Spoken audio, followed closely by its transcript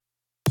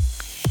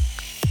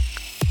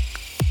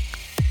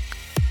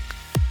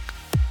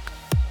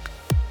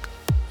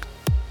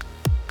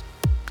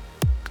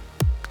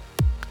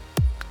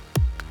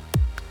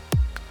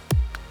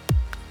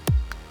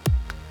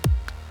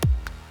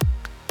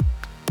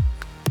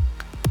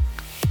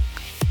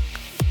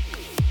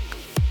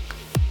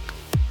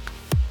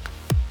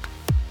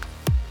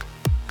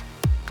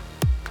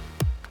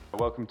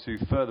welcome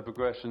to Further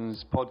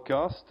Progressions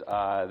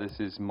podcast. This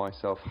is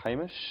myself,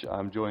 Hamish.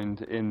 I'm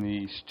joined in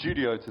the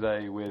studio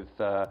today with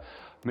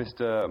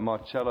Mr.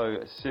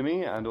 Marcello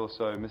Simi and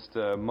also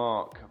Mr.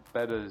 Mark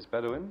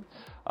Bedouin.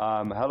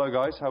 Hello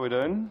guys, how are we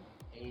doing?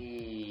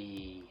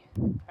 Hey.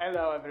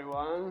 Hello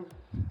everyone.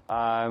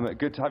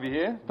 Good to have you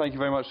here. Thank you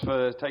very much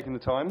for taking the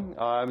time.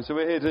 So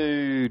we're here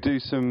to do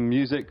some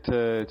music,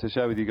 to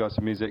share with you guys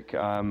some music,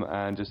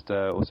 and just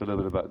also a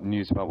little bit about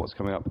news about what's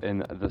coming up in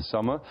the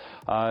summer.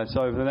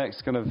 So over the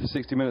next kind of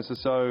 60 minutes or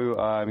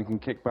so, you can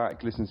kick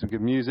back, listen to some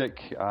good music.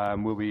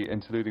 We'll be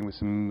interluding with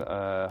some,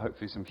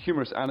 hopefully some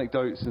humorous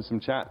anecdotes and some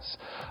chats.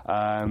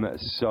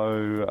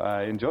 So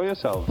enjoy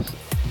yourselves.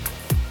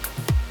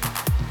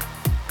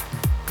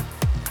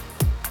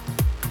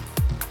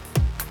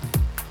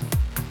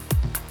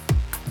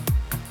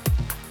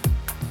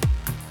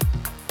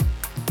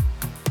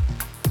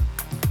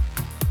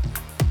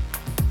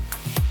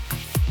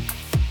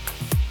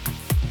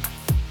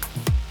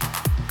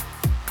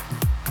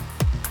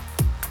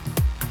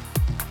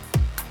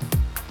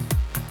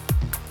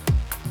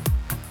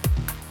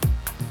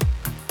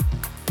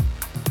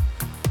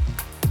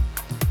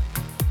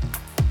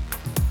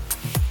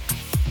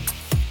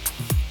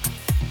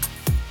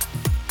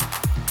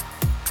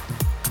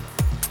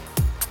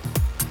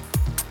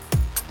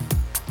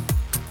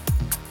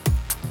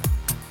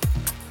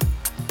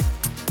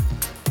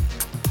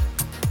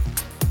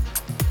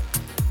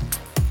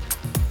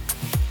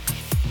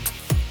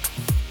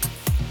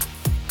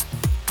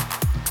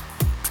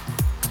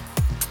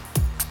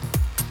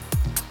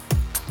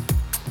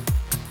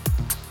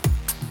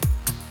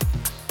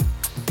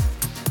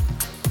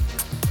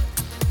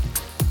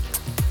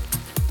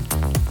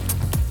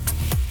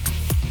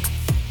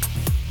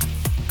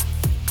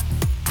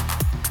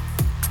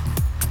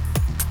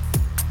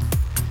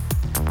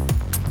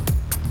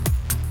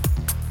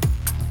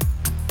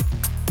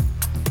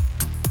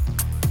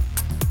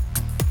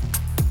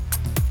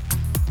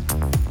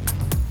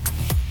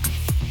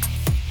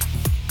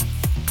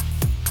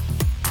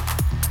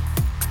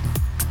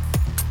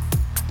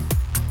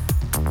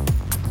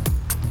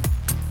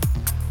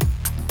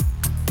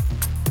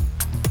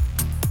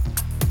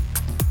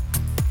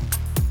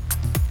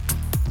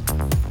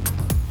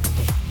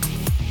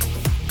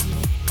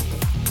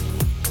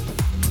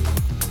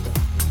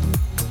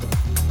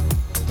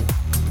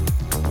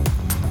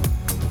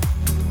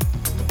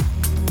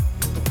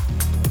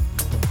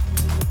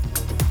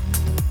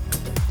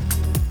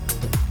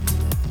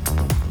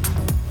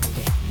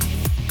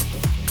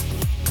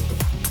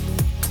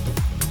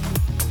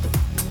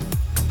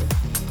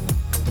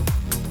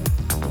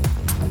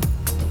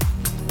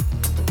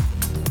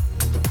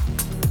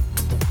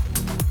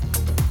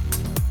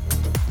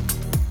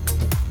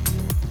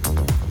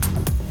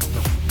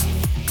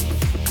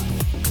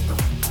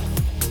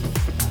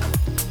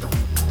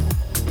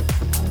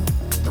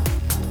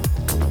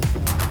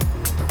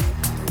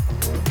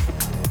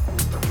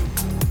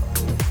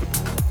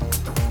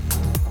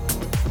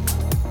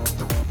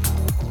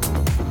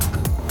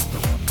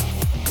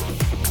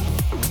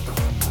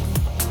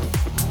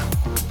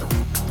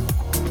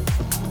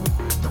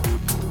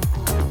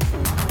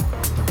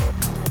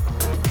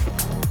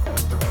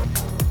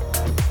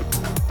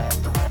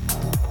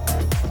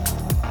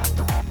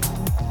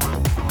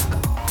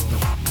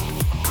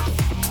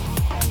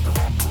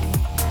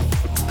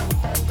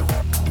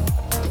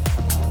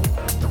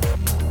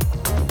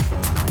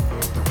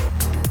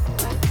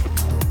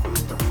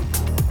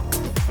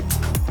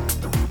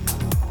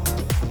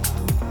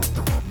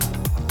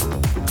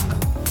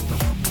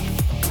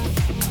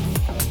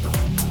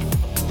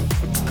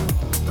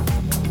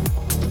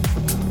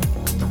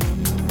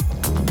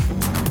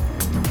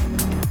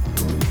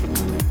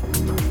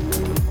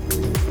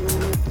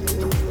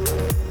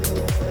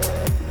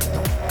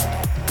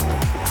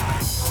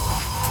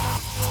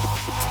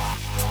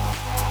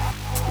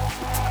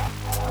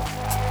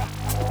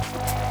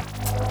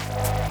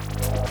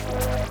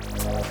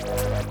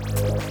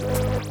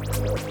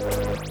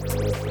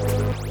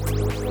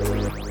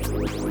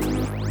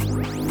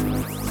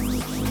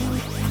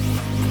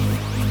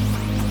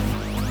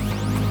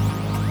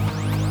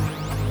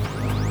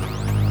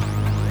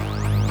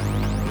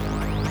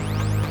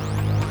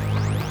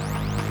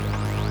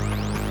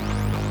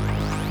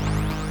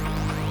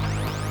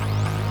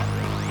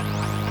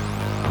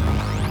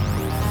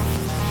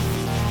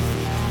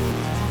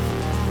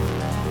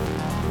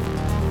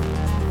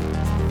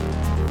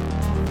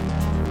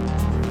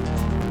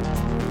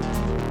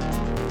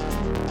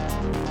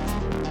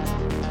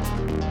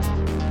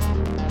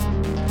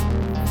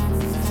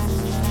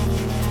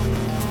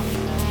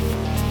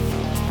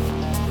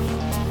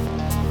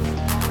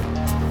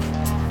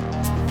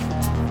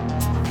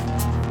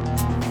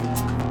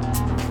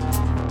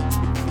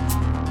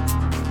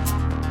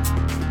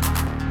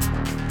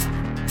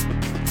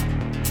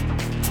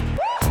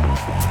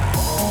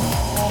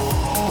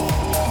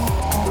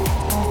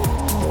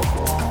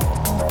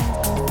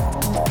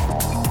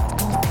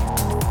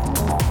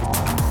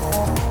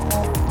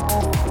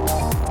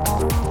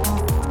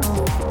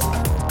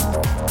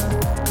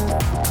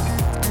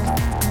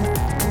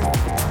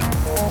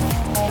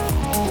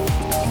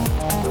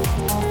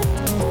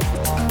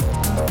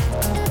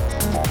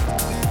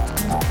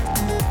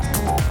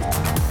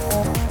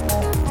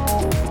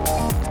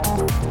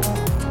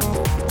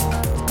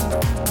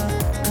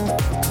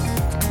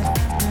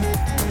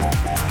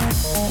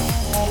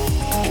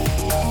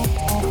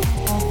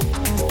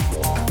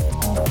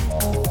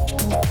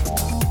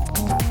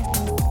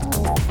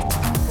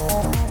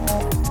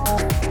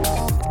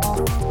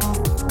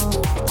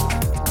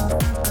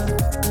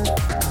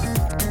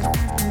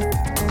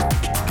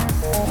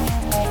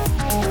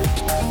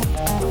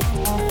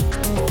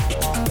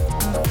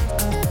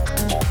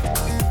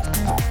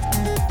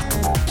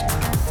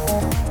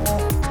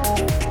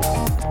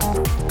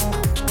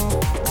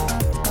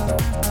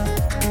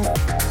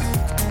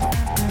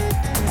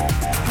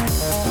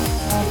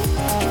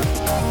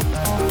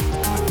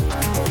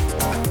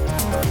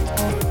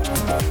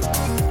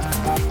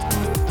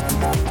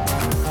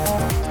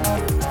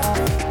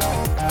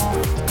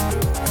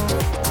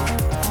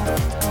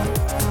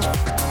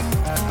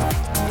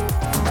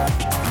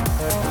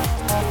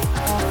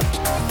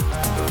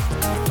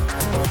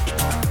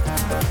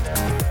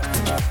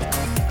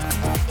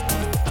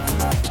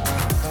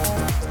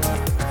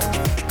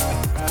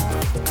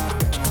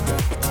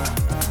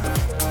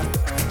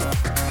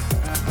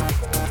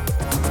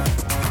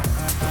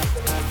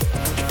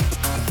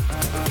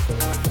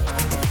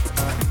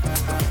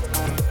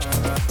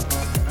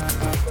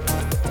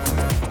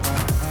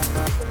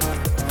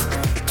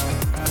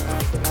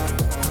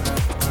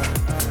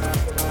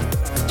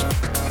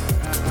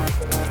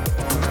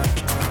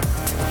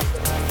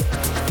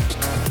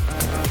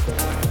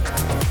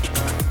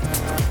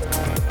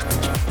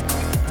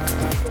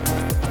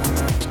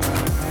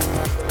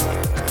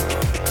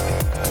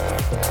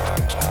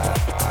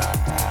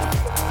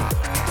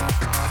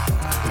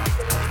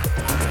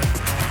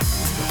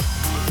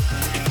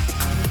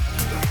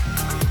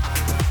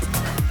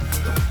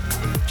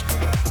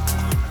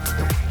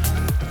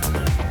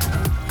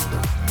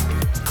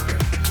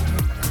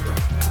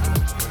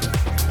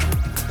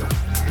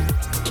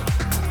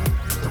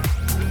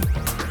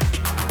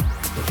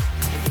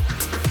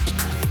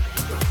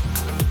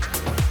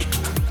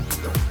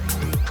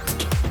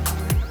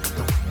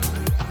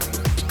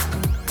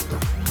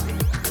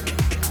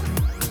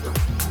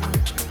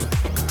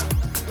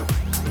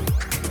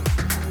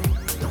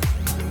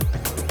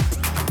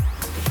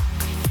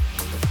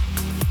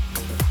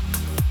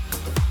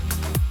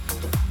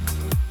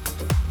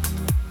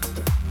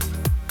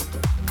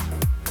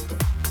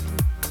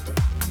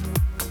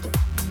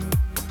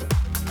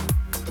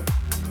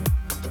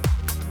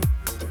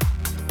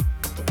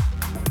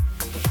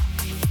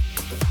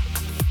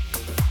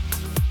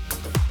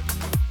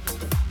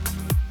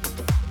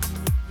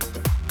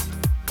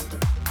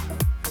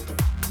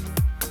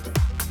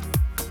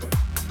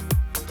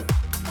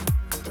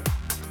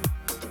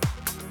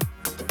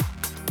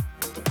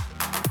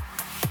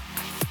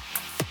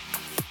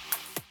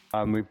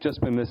 We've just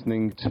been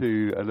listening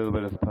to a little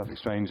bit of Perfect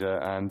Stranger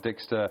and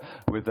Dixter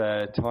with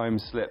their Time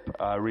Slip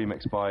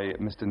remix by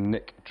Mr.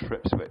 Nick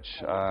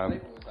Tripswitch.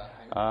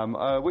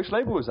 Which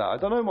label was that? I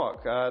don't know,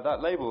 Mark.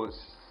 That label,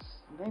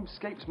 name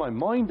escapes my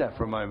mind there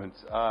for a moment.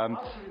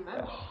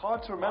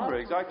 Hard to remember,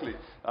 exactly.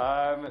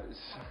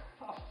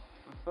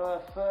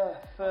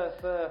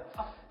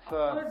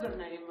 Further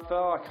name.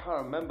 I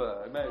can't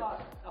remember.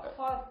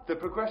 The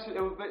progression.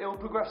 It will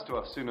progress to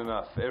us soon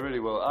enough. It really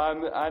will.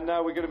 And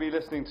now we're going to be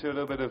listening to a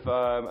little bit of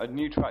a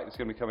new track that's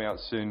going to be coming out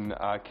soon.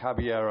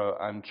 Caballero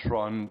and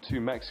Tron,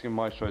 two Mexican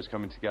maestros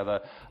coming together,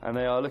 and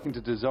they are looking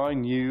to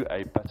design you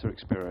a better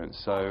experience.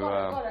 So.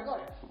 I got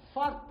it.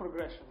 Fart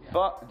progression.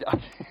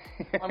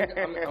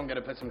 I'm going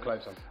to put some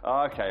clothes on.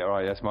 Okay, all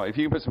right, yes, Mark. If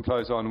you can put some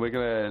clothes on, we're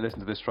going to listen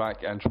to this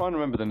track and try and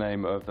remember the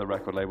name of the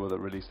record label that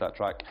released that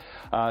track.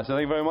 So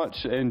thank you very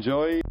much.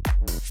 Enjoy.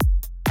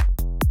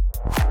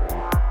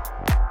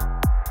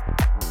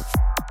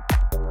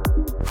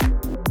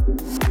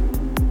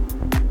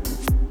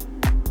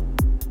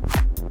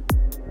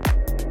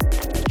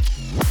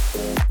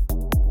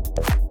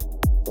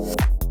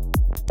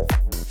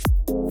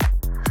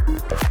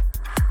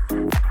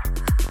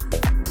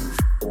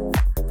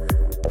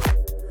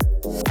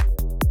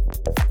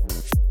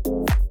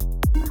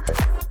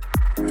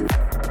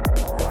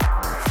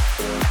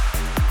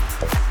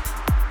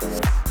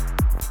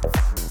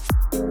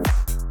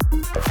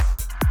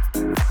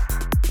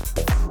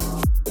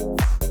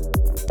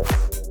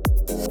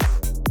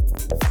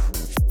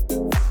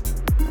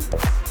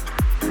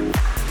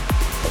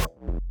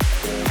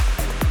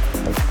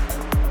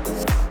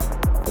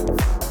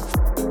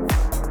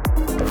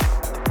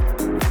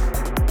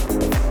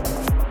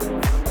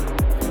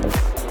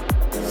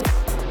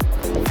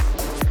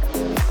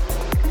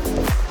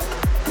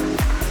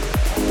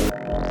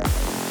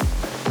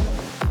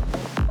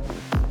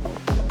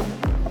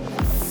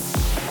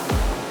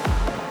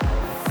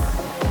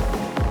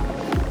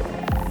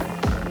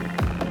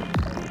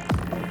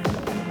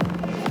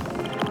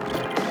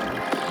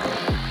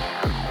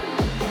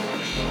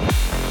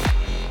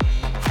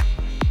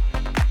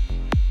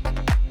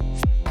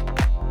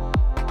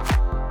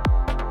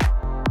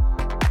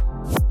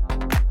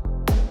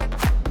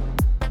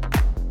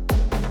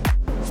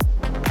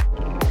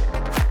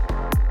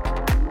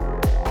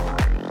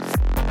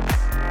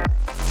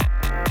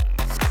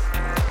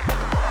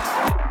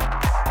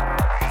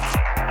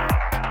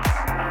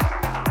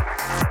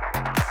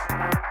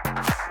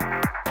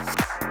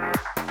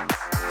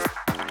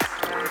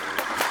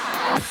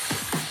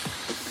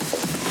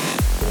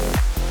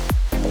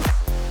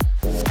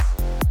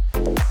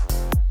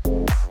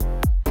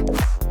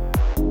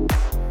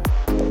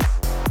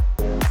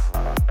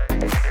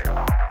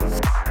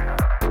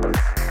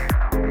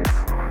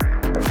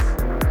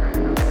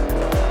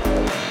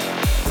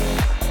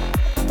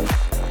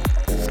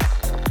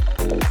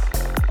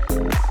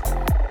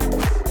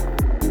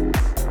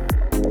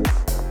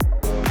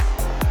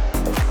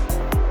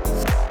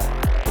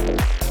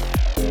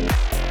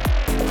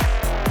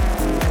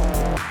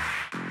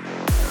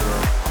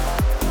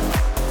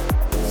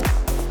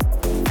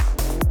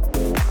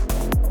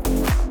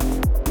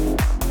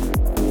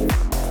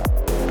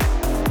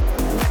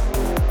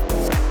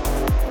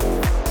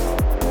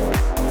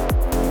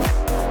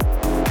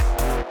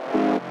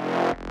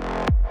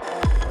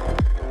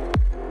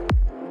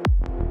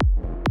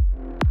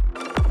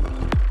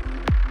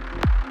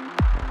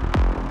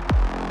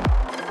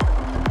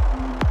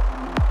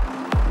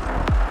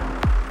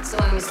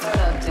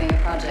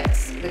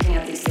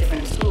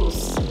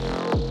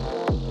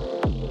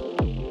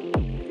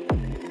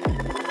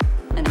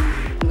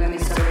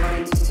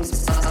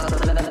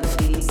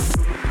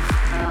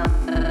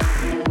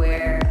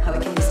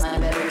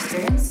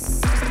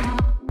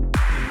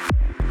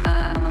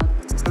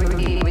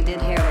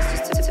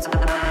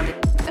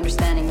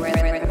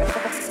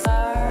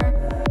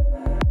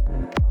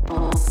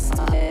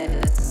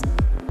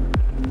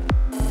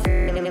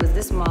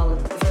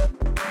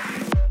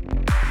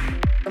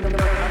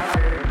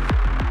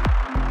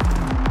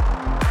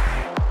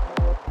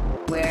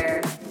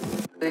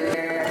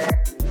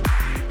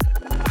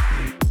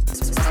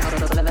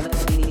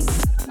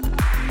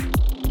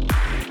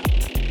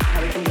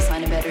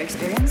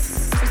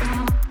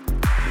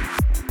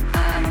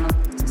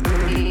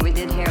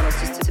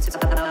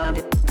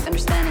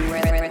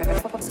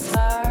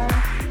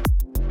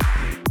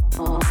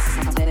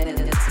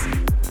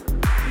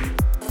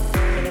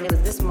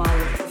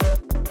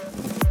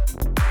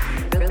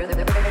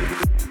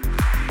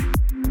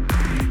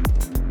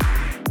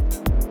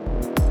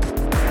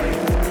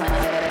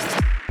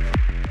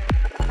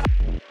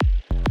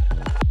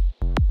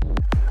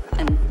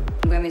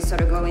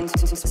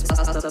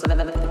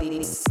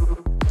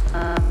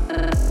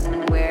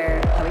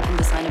 where how we can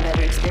design a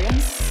better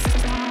experience.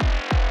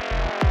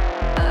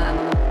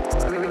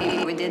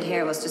 What we did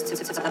here was just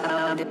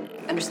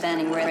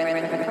understanding where it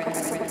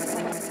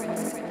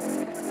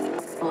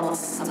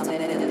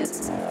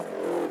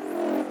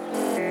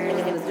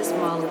was this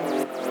small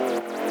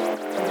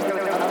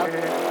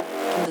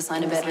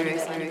design a better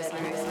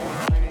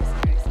experience.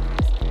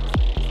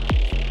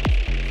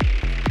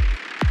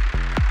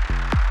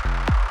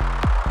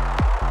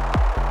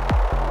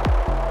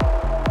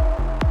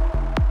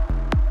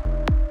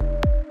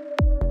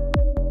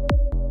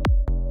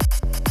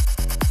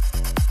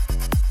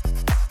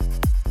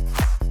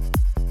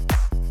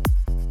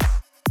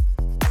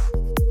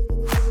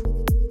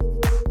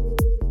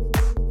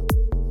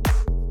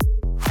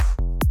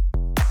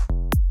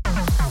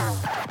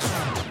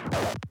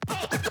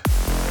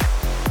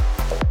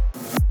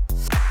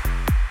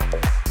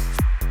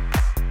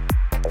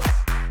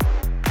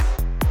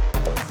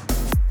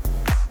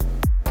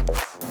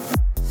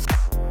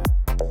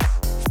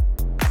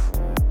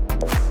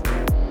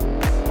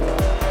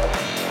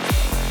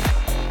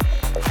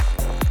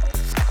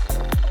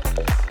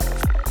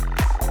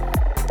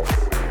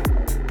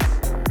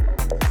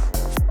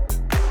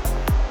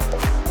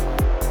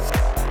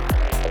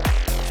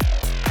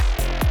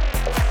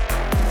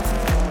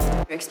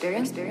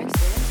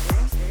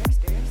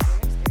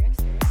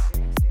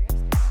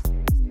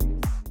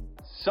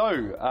 So,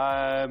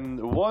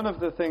 one of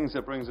the things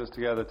that brings us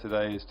together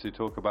today is to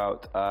talk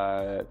about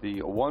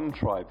the One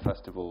Tribe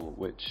Festival,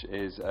 which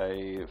is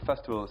a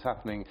festival that's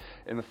happening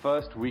in the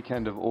first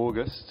weekend of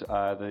August,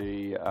 I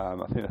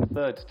think the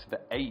 3rd to the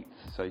 8th,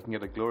 so you can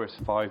get a glorious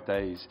 5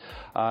 days.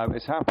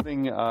 It's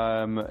happening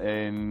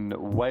in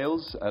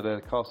Wales at a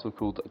castle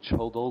called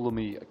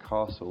Choldolemy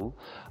Castle,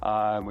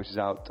 which is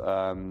out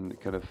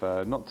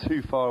not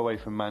too far away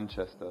from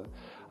Manchester.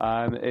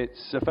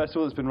 It's a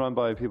festival that's been run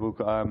by people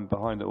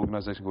behind an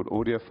organisation called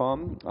Audio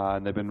Farm,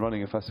 and they've been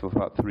running a festival for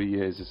about 3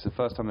 years. It's the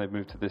first time they've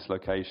moved to this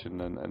location,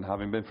 and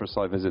having been for a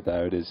site visit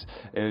there, it is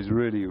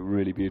really,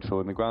 really beautiful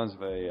in the grounds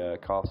of a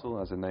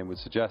castle, as the name would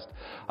suggest.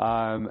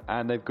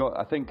 And they've got,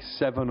 I think,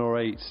 7 or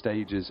 8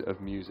 stages of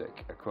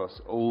music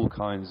across all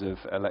kinds of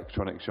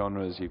electronic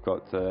genres. You've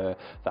got the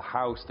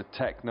house, the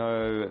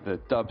techno, the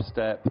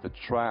dubstep, the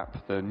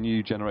trap, the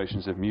new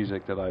generations of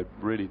music that I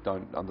really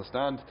don't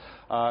understand,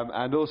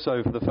 and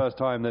also for the first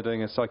time they're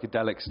doing a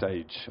psychedelic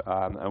stage,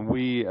 and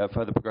we at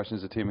Furthur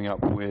Progressions are teaming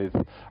up with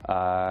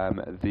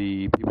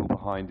the people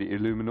behind the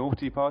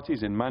Illuminati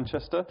parties in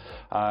Manchester,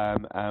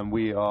 and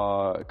we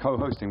are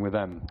co-hosting with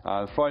them.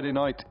 Friday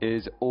night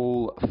is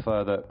all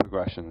Furthur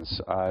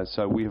Progressions,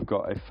 so we have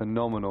got a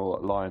phenomenal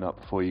lineup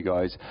for you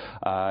guys.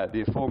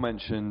 The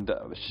aforementioned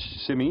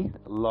Simi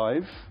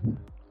live.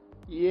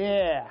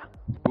 Yeah.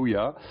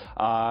 Booyah.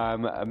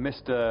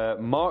 Mr.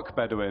 Mark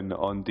Bedouin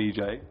on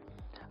DJ.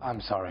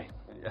 I'm sorry.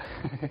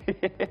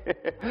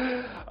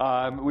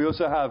 We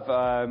also have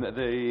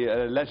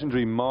the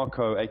legendary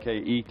Marco, aka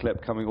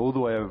E-Clip, coming all the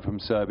way over from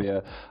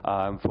Serbia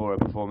for a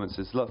performance.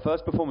 It's the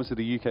first performance at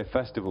a UK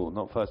festival,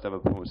 not first ever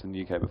performance in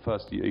the UK, but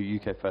first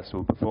UK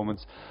festival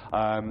performance.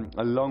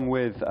 Along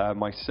with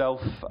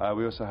myself,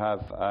 we also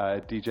have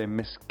DJ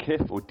Miss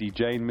Kiff, or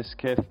DJ Miss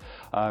Kiff,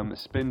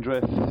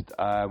 Spindrift.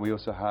 We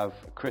also have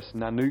Chris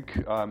Nanook,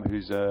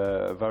 who's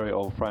a very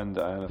old friend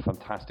and a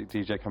fantastic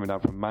DJ coming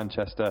down from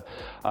Manchester.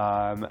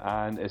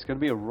 And it's going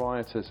to be a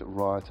riotous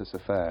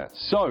affair.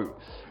 So,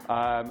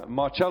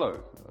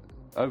 Marcello,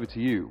 over to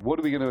you. What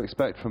are we going to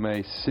expect from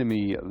a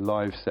Simi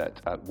live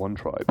set at One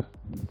Tribe?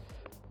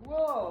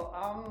 Well,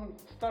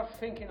 start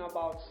thinking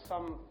about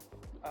some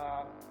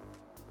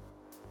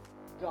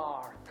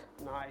dark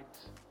night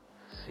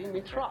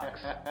Simi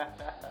tracks,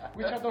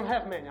 which I don't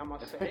have many, I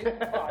must say,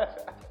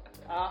 but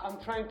I'm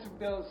trying to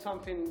build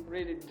something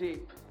really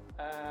deep,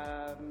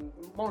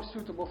 more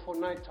suitable for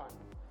nighttime.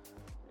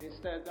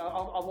 Instead,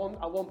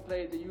 I won't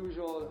play the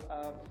usual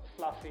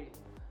fluffy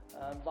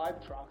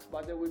vibe tracks,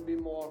 but there will be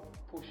more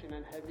pushing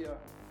and heavier,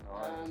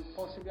 and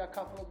possibly a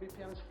couple of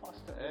BPMs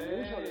faster than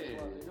usual as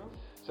well, you know?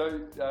 So,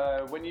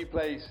 when you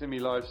play Simi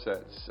live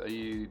sets, are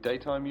you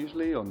daytime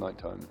usually or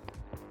nighttime?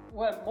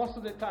 Well, most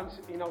of the times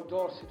in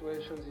outdoor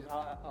situations is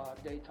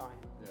daytime,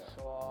 Yeah.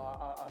 so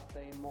I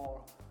play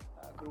more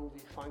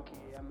groovy,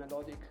 funky and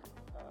melodic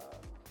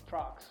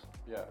tracks.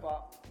 Yeah.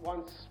 But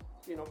once,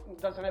 it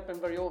doesn't happen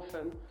very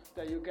often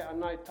that you get a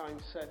nighttime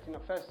set in a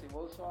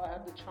festival, so I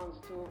had the chance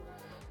to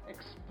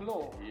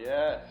explore.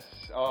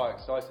 Yes. Oh,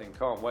 exciting.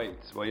 Can't wait.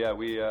 Well, yeah,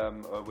 we're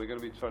going to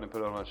be trying to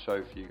put on a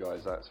show for you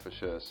guys, that's for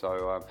sure.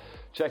 So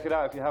check it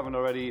out if you haven't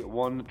already,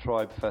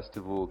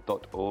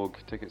 onetribefestival.org.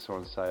 Tickets are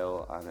on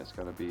sale, and it's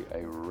going to be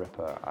a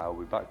ripper. I'll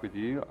be back with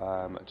you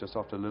just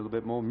after a little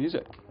bit more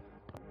music.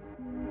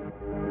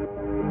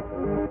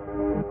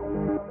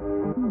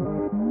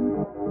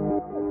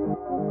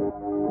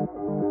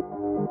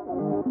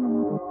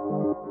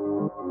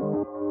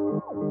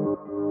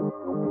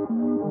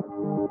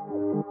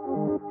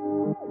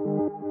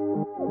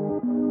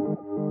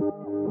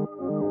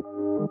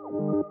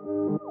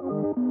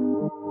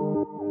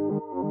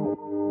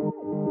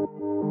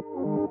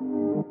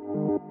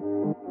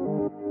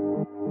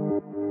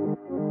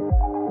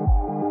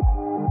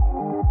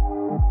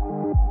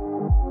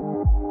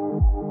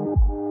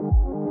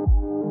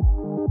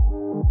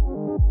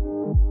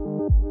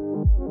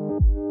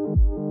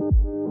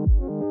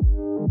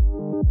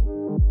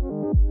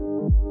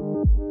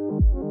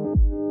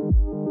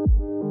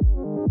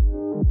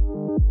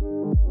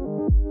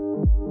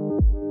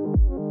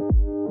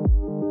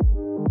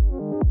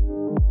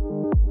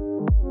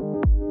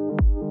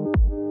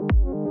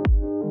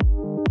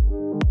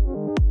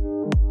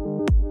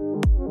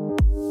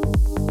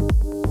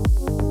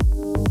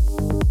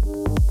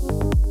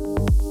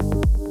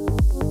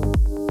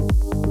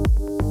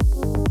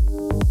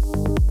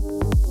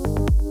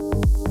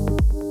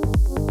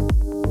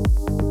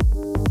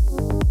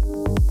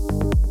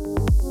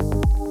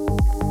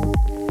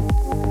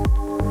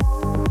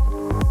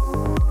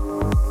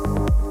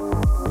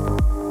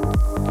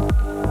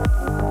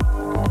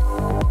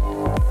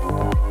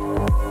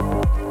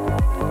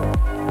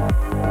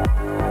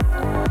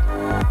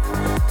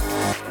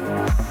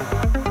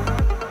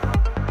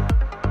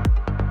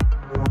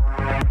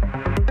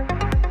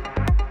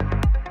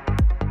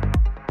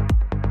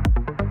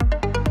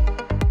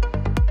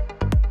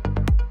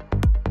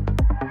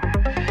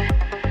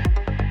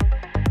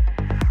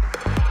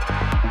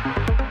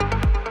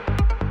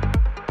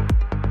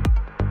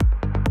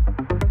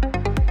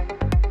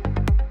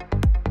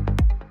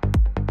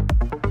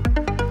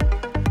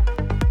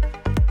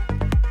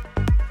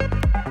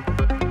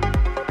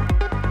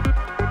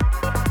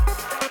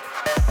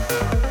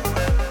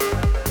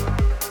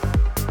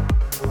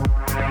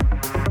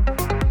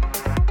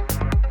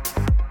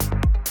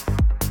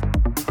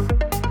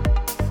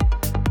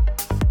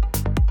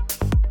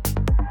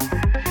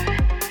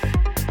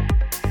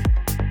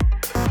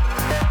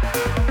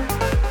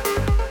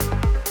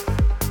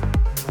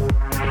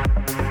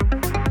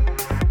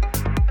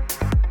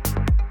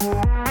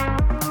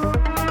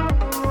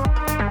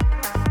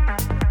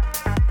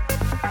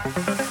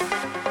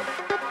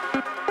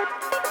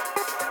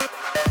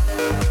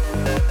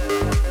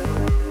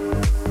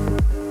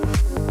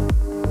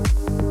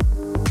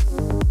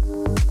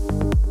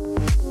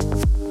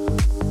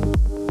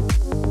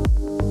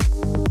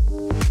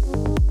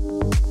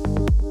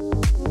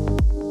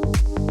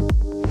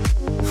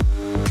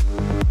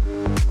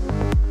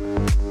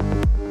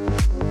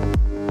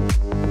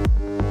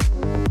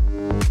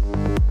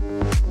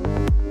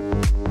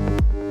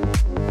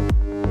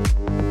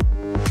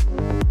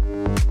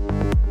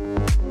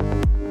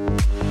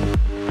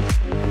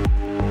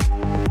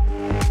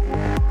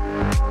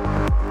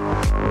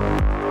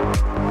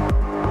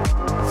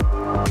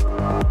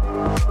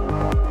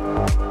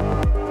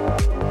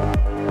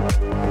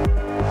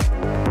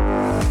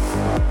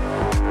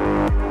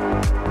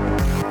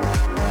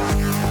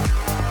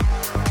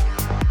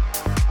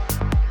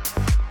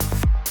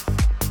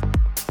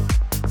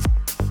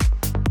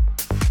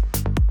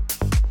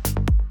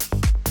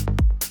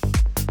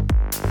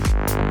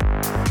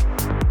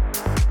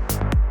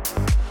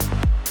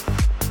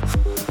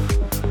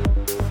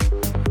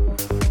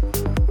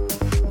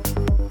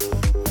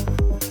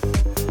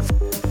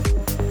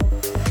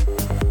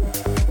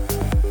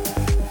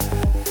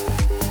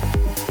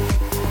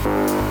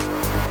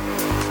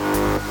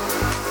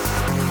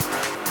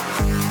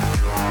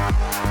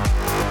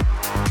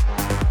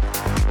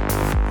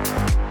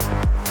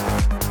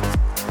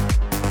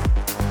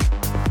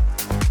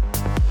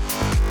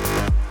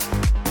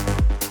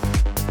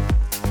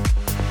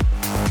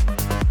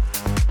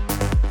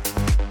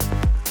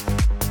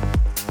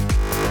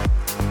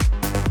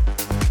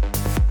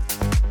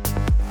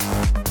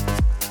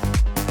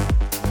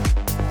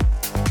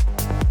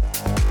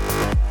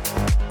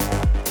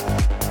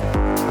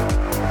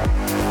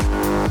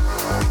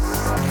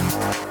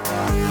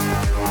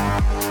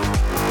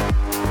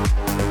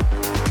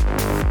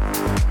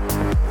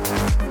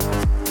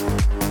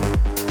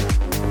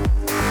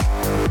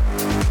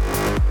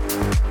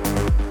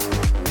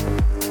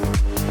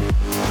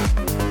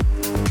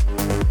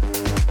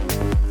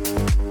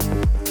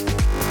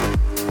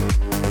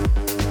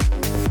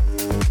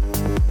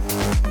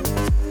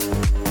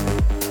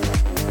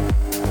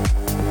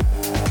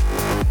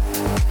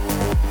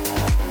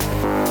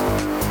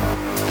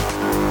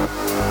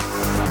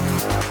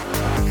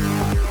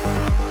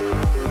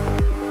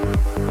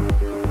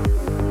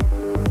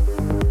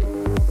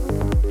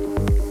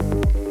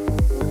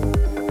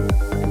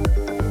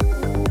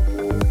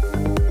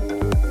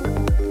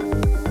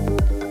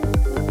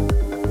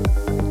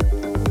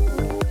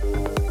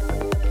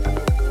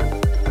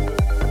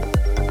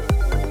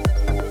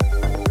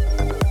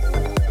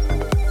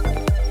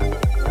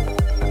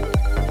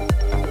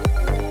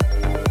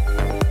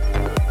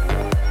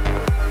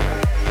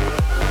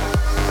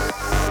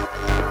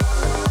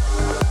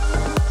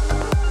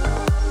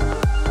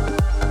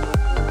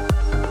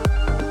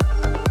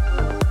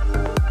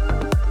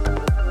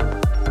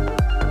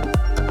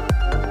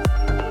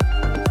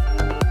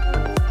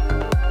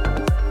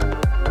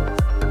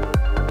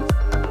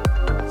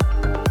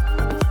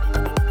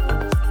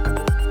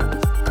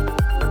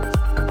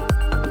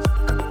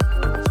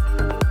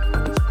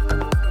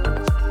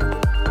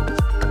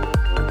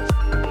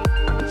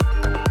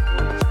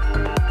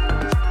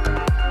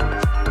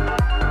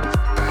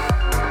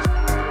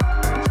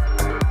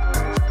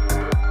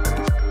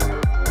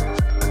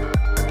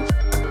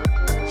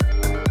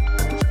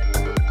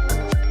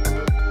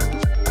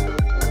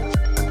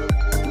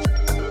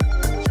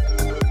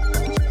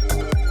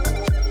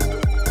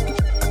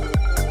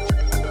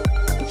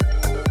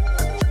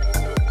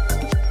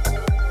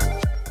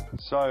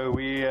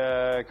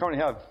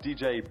 currently have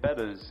DJ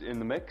Bedders in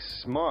the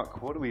mix.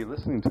 Mark, what are we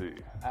listening to?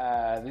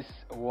 This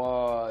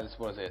was,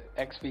 what was it?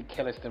 XV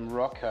Killiston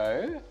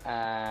Rocco,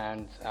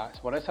 and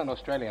what I sound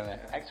Australian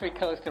there. XV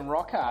Killiston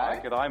Rocco.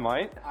 G'day,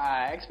 mate.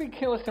 XV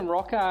Killiston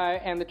Rocco,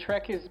 and the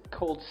track is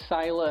called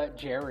Sailor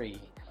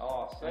Jerry.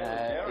 Oh,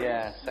 Sailor Jerry.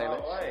 Yeah,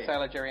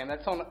 Sailor Jerry, and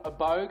that's on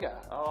Aboga.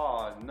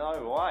 Oh,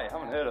 no way.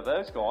 Haven't heard of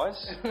those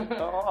guys.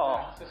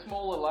 Oh. It's a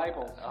smaller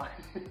label.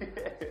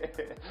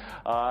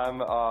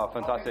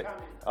 Fantastic.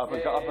 Up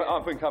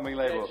and coming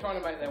label. Yeah, trying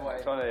to make their way.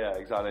 Yeah,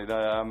 exactly.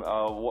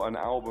 No, what an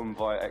album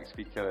by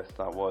XP Killis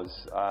that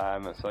was.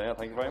 So yeah,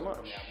 thank you very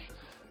much.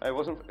 It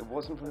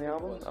wasn't from the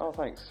album? Oh,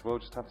 thanks. We'll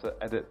just have to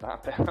edit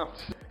that bit out.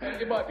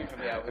 It might be from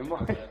the album. It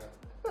might.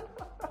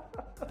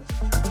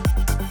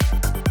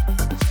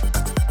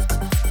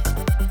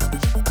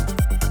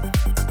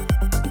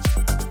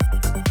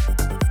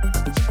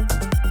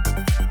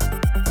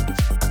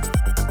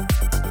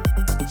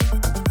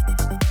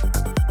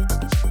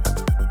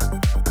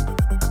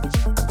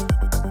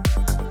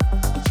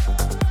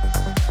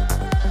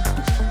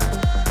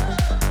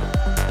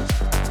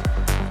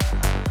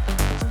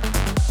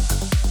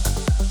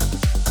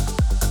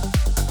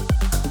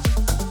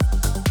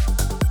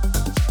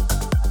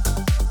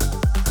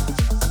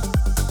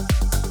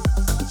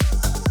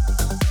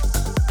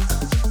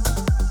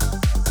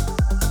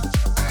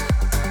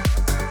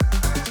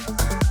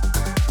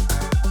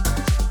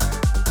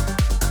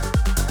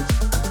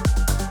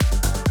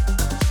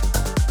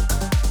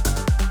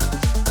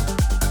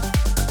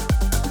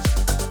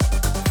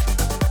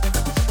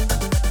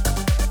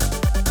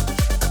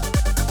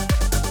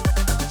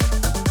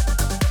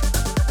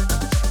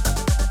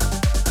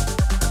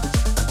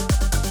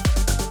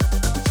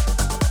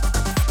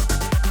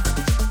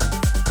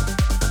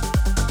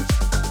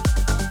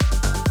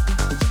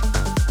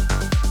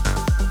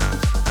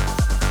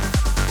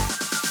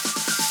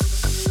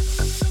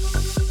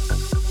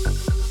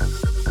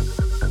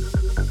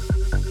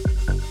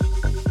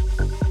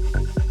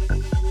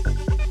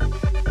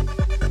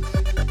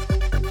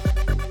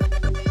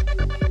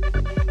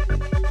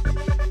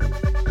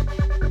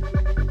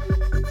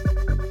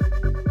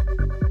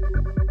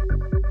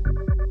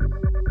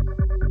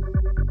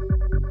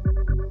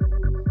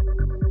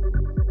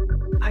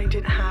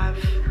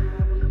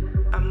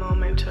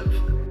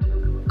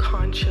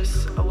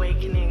 Conscious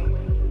awakening.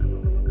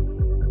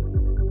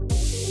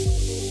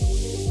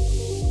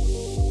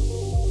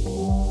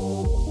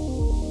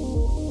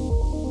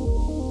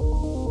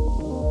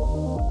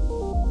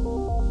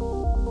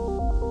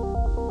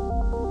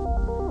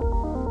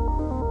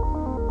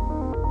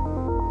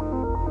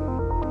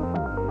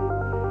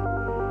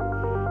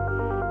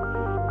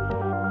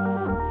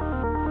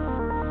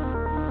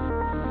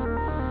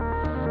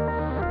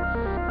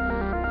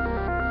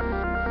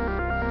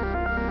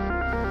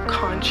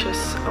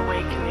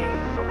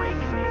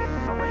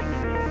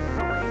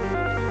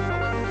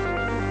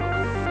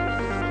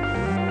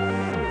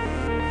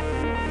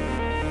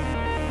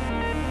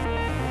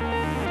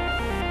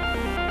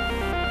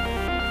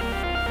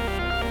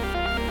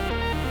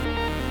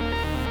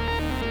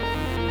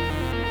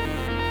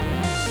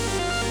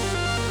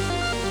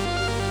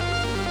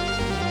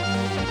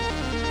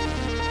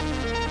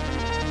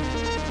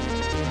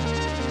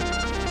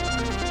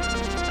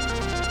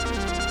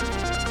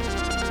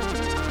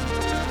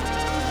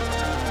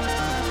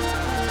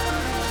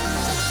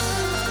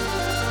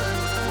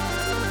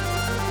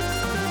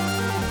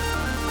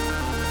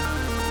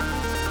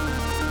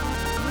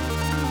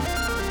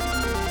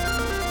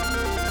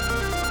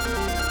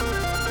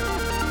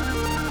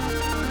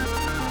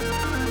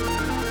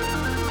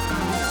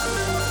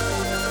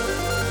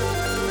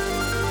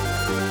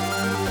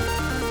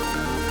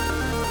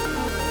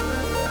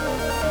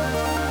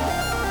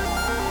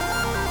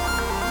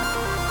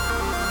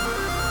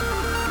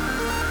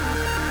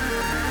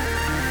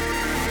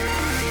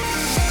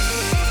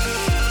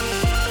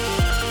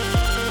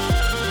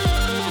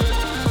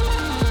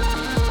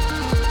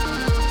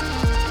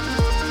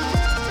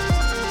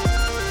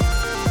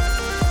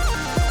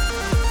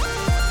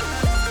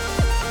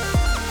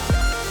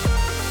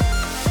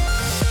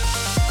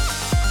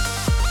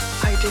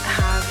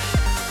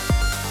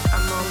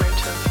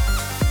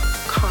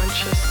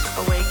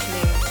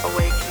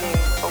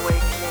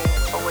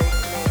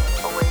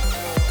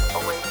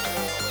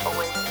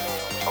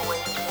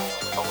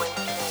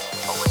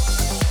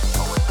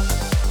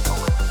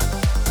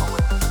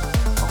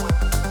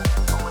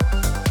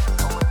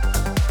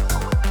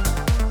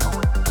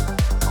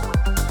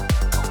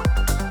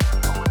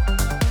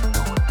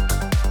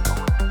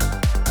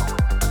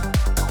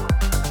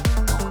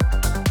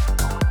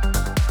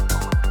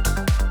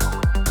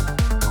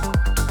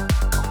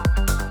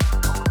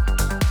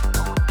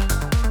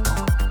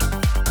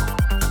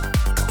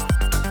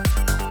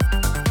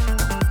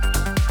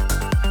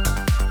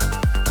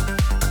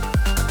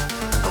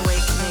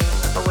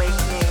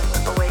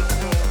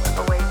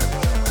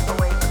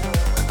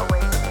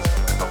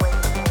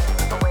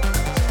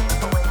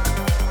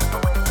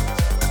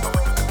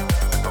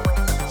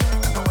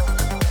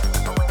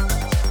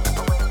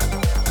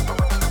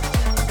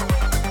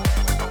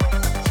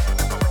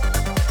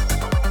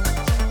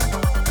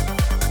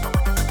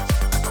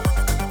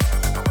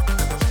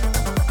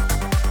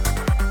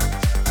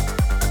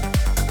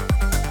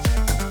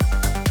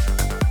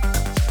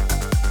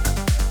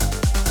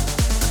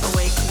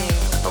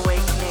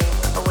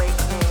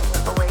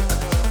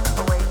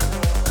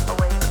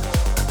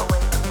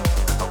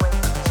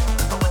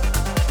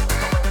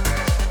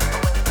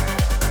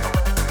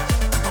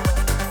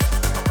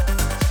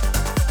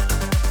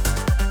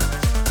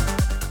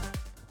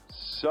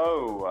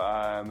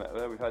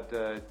 There we've had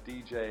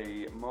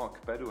DJ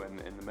Mark Bedouin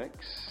in the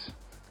mix,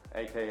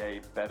 aka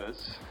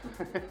Bedders.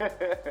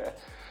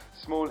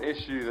 Small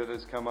issue that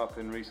has come up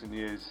in recent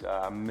years.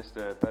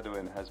 Mr.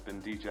 Bedouin has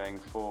been DJing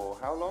for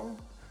how long?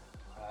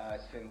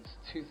 Since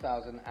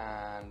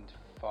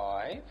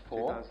 2005,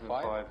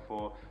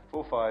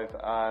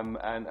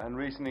 and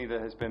recently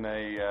there has been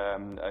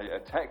a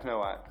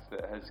techno act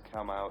that has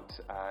come out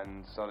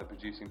and started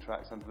producing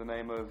tracks under the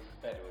name of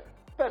Bedouin.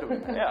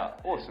 Yeah,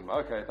 awesome.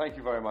 Okay, thank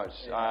you very much.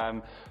 Yeah.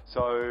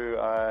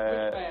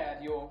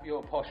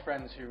 Your posh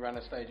friends who ran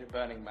a stage at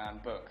Burning Man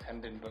booked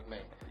and didn't book me.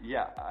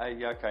 Yeah,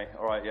 okay,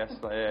 all right, yes,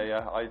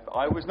 yeah.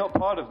 I was not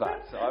part of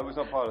that.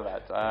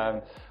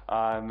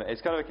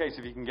 It's kind of a case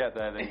if you can get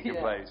there, then you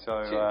can play.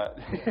 So,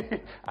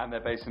 and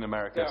they're based in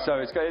America, so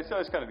it's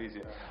kind of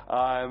easier.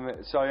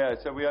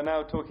 So we are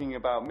now talking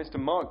about Mr.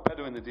 Mark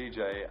Bedouin, the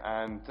DJ,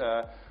 and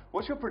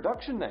what's your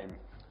production name?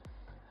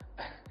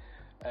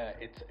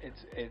 It's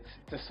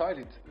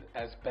decided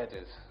as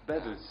Bedders.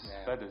 Bedders.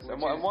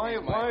 And why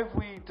have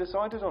we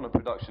decided on a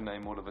production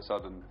name all of a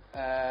sudden?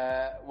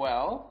 I've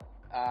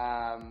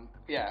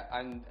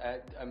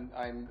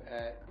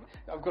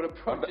got a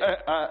project.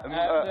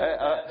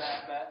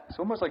 It's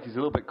almost like he's a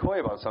little bit coy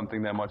about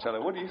something there, Marcello.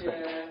 What do you think?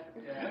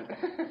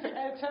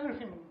 It's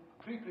everything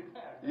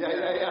pre-prepared.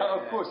 Yeah,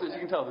 of course, as you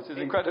can tell, this is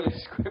incredibly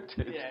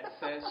scripted. Yeah,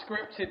 it's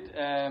scripted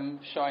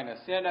shyness.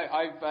 Yeah, no,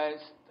 I've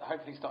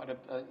hopefully started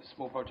a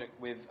small project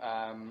with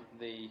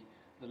the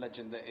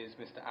legend that is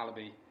Mr.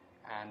 Alabi,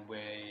 and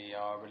we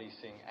are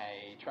releasing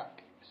a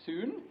track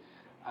soon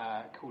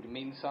called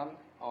Mean Son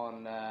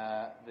on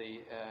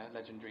the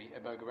legendary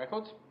Iboga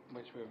Records,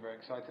 which we're very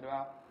excited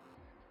about.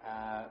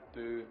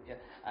 Boo, yeah,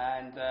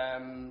 and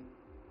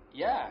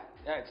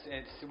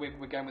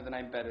we're going with the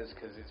name Bedders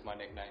because it's my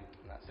nickname,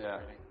 and that's it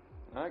really.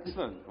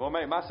 Excellent. Well,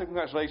 mate, massive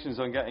congratulations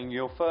on getting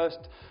your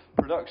first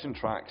production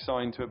track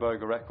signed to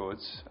Iboga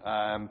Records.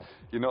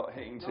 You're not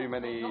hitting too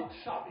many... Not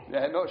shabby.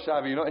 Yeah, not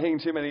shabby. You're not hitting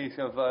too many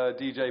kind of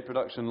DJ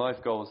production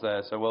life goals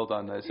there, so well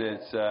done.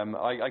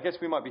 I guess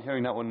we might be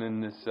hearing that one in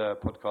this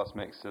podcast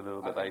mix a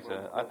little bit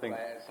later. I think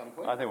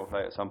we'll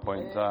play it at some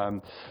point. I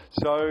think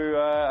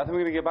we're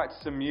going to get back to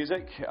some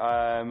music.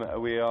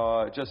 We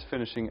are just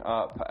finishing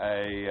up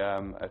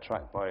a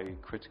track by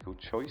Critical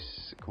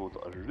Choice called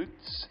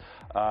Roots.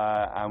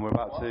 And we're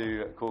about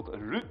to called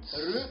Roots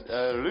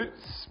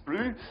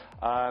Brew.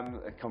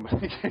 What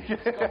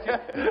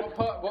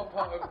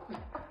part of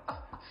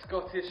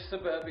Scottish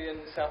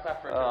suburban South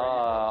Africa?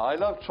 I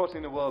love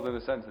trotting the world in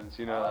a sentence,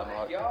 you know that,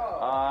 Mark.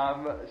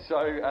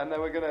 Yeah. And then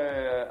we're going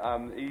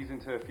to ease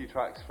into a few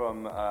tracks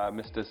from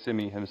Mr.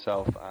 Simi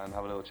himself and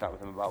have a little chat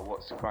with him about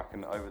what's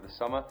cracking over the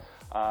summer.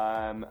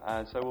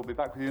 And so we'll be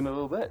back with you in a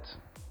little bit.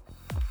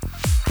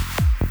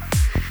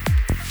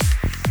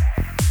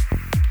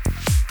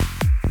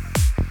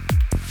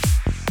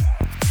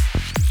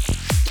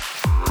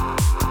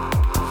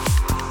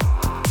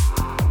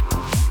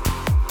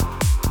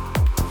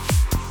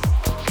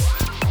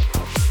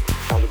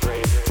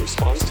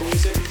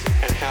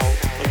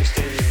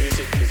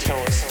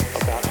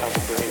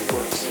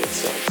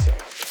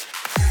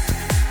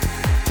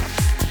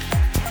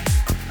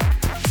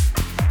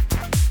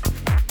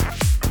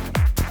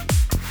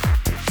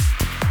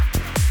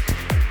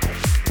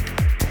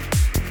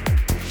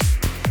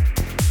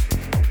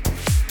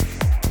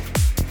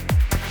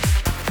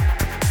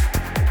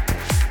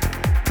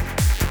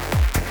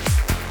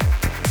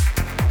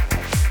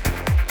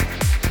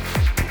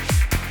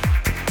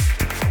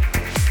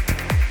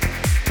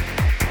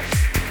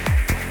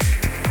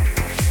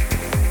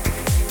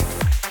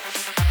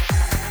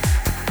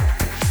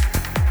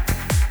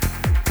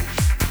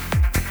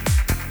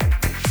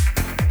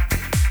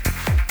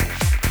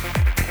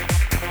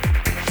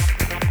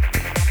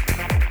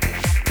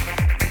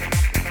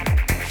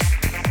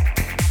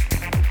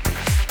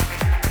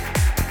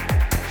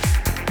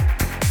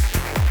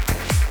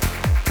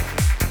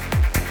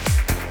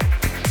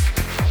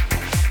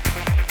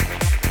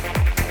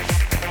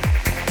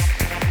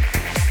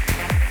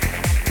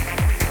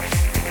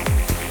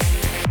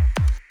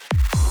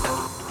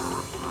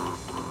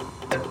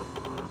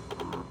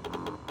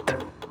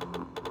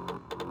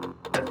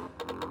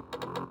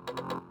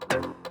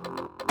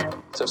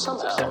 So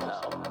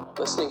somehow,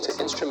 listening to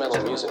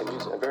instrumental music,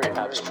 a very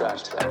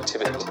abstract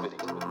activity,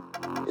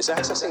 is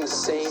accessing the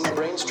same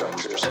brain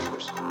structures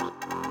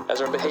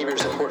as our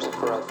behaviors important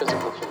for our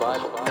physical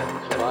survival.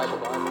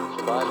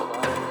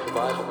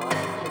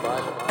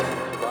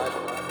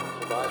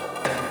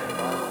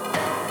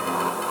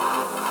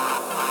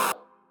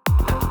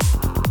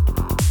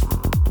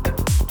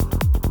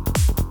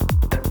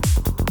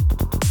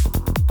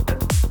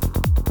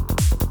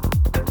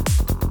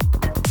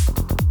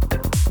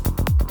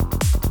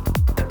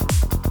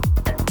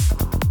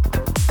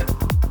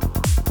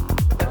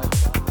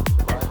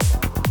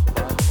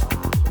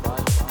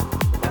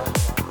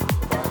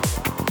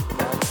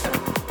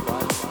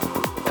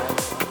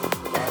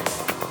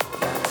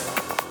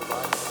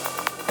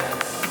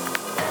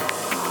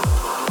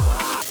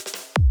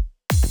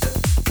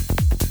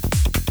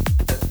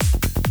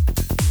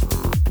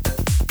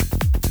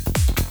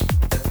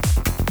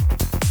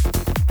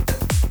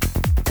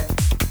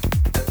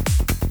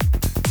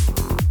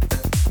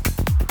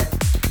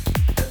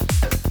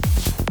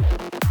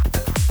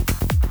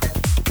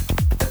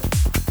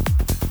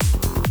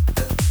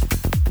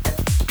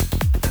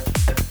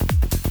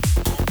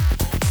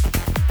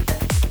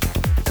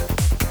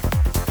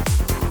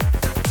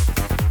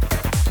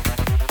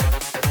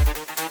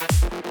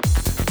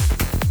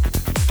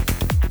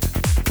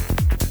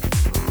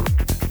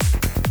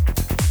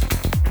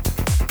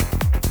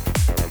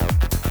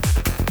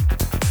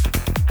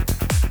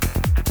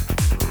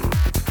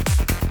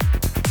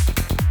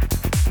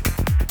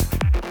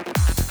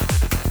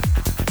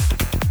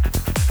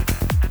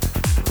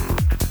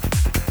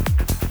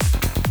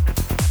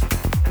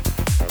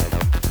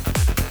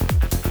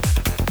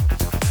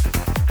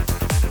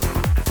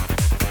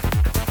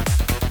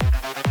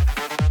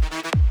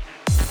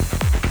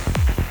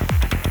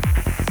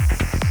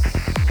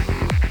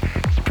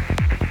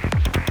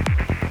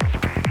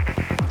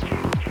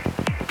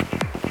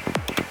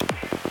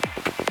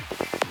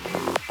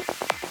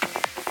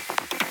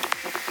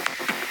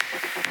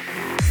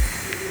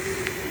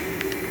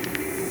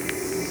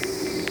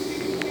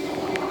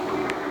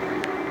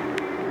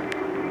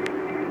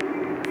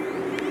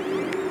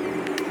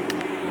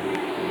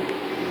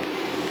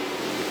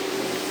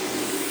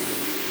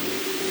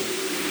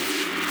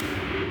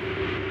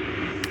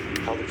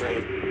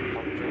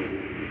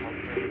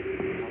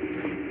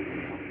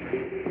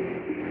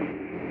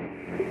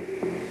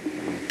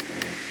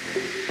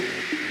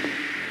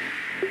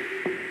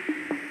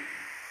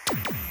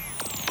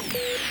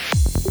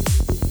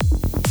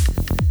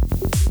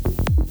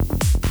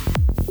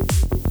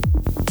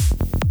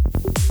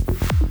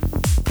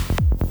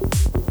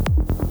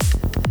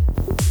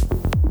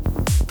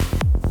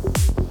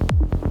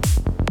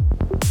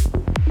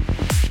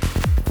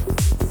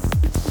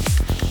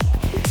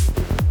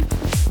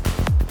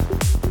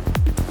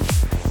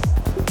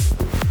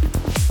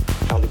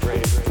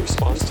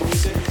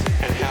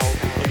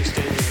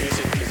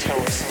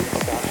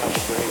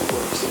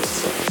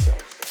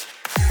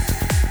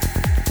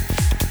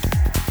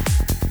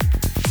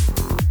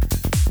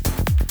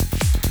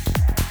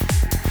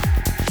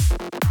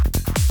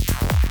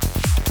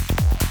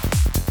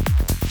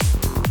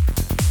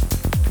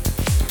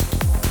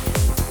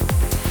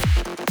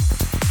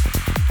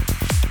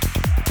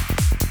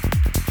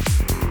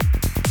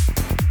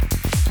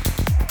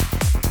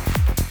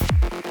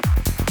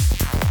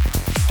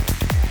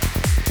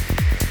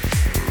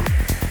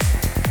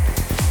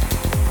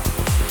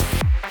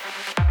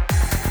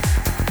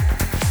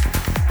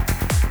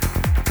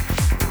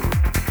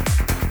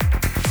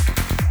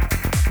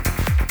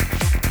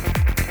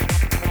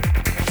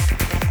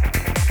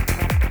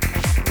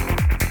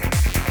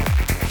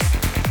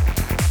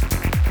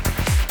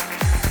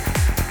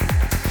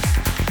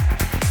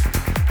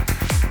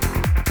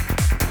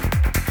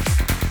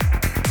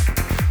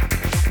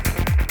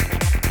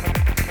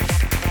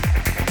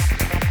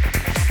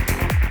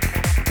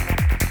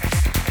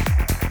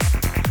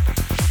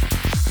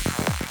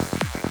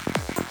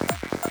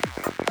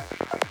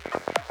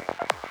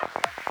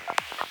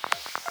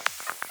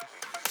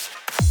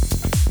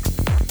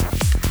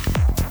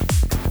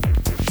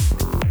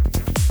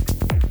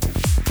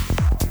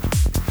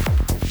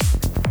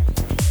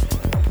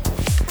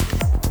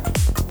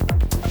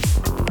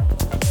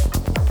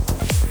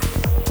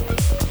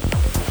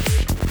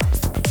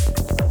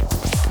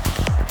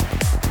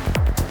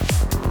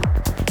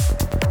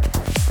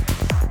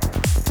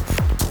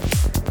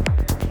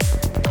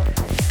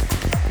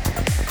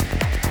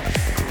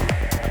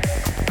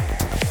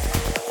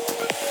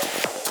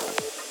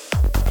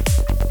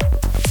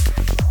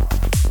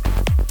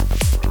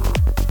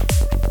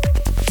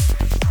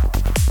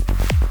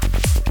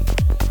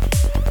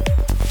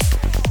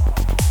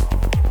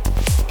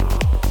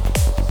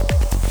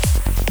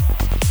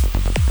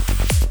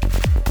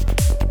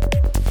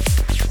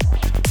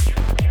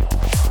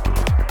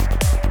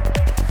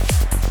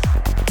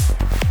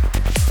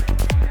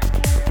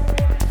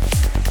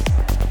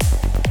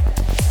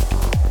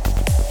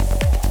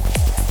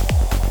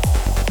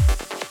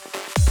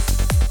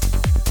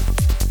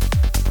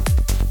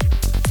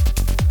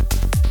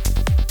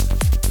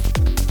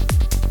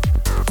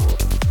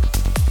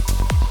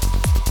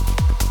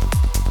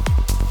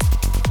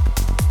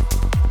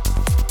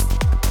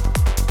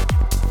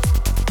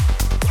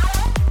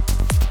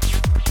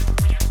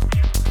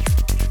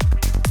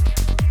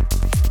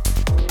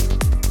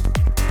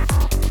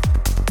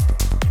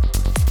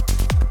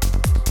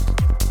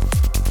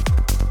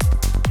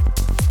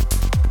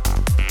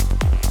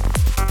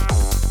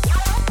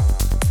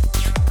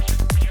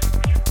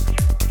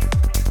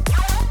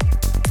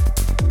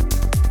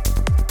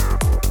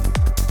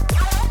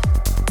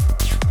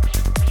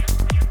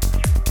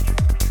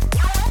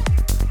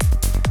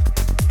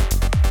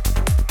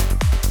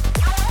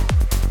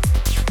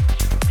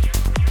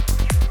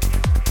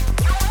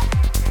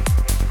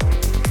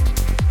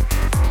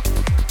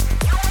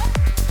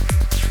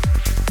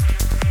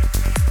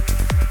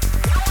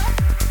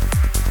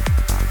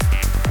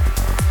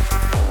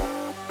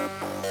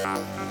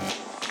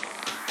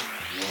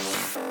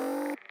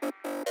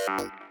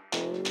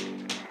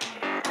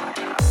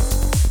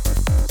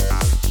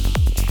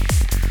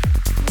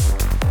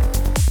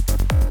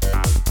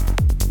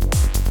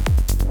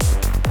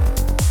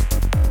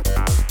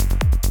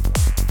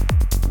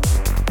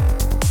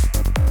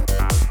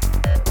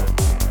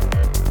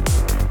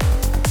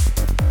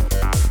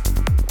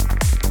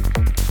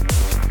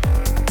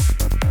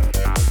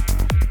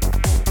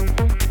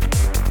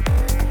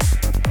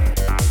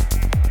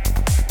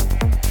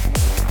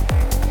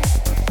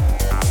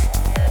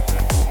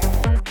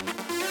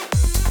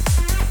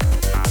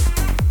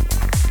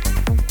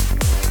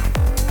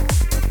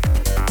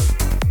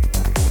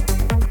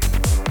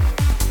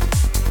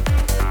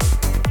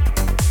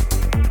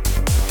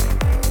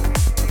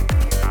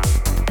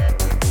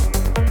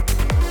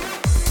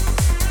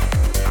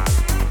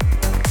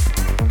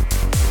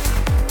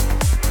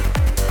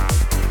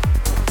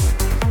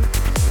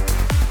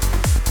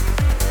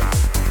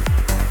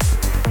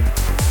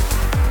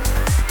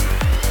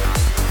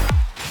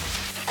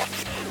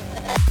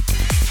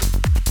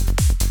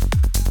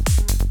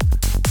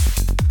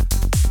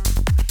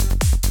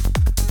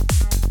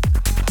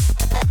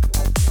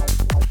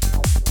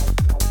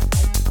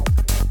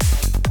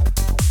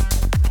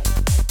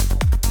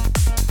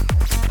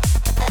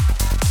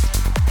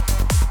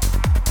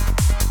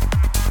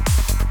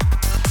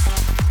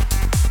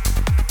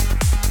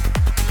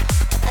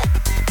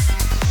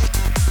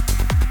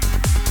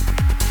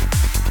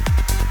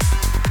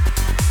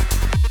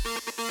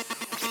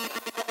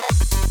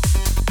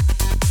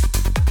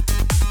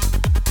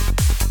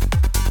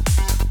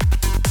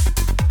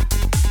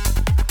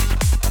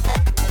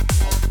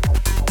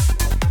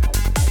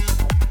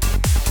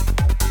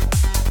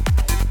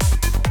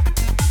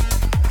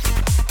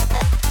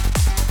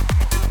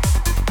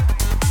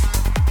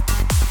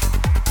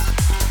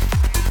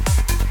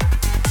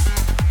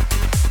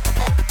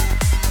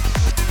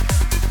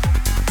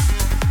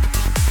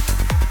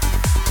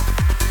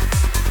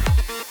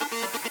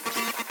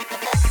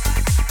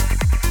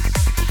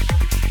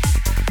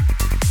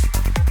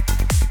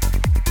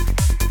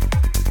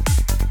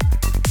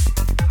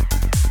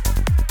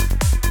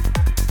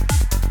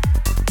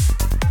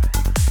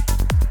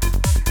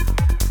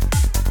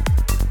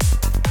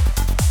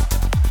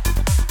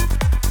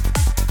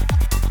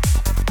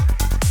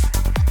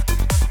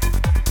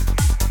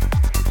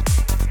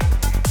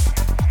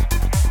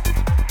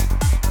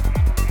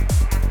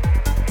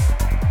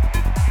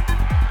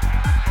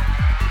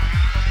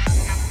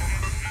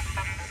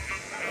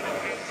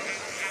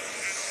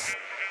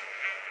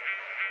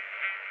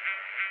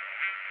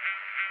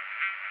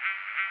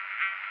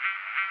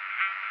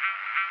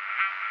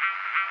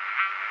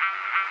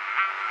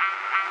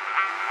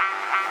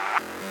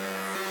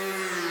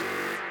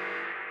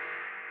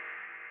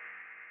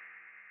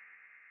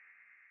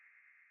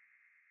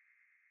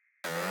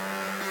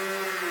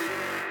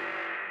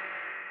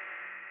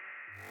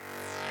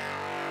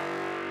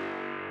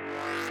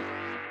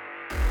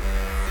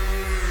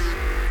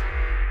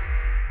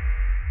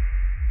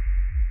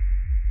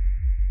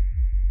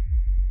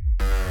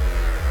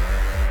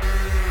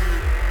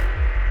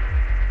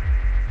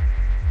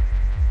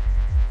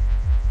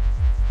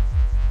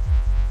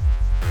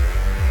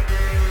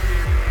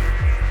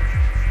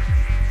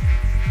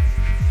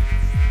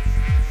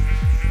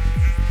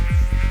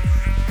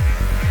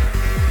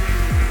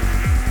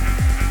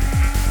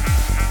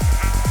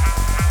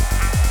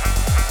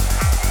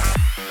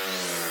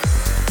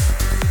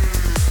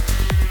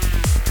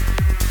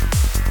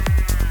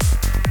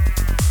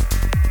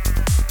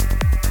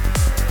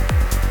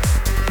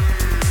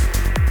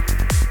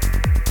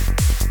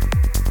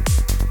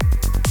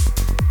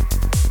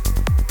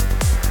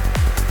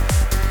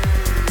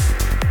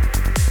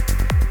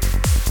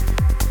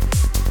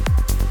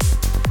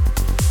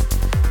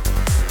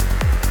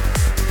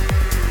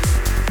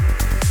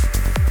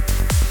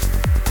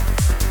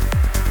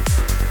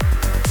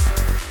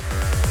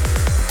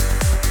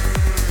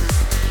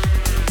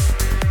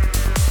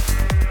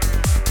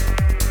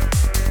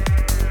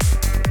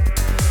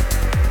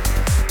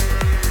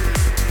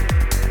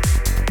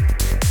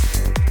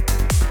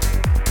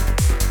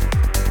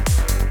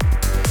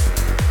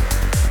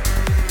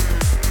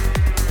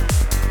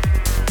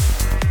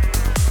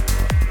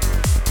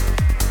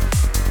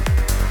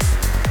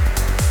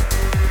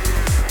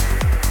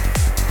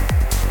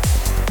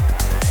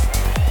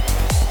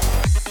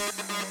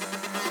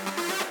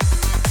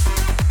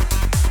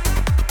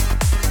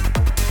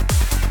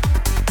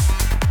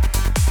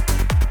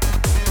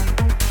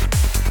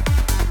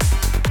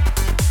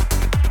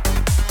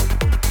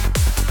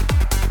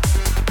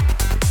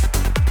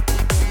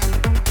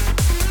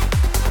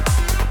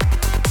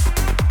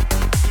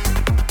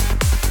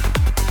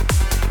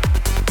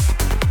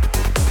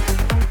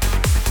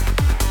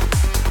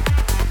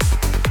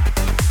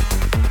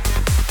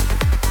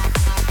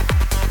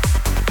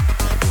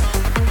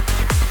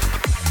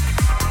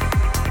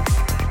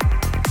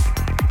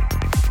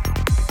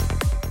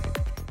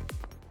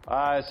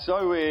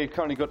 So we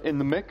currently got in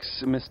the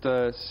mix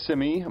Mr.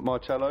 Simi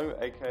Marcello,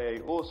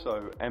 aka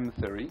also M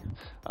Theory,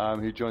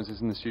 who joins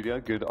us in the studio.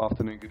 Good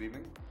afternoon, good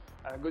evening.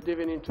 Good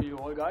evening to you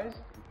all, guys.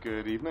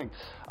 Good evening.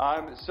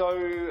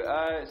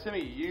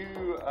 Simi, you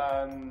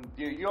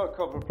have a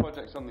couple of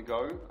projects on the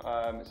go.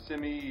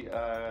 Simi,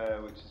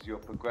 which is your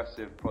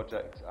progressive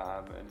project,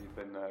 and you've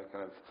been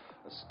kind of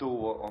a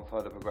stalwart on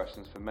further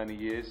progressions for many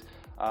years.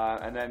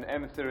 And then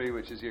M Theory,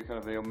 which is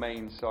your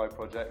main side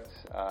project,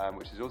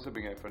 which has also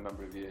been going for a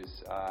number of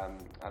years.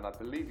 And I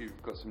believe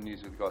you've got some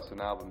news with regards to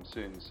an album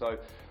soon. So,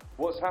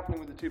 what's happening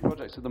with the two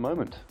projects at the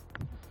moment?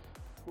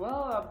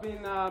 Well, I've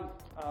been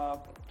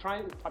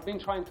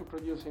trying to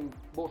produce in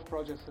both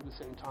projects at the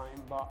same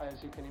time, but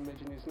as you can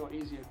imagine, it's not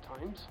easy at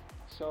times.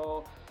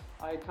 So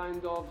I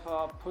kind of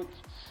put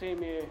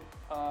Simi,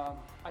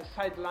 I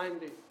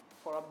sidelined it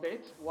for a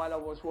bit while I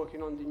was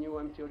working on the new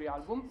M Theory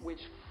album,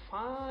 which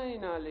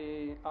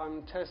finally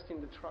I'm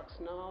testing the tracks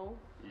now.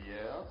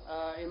 Yes.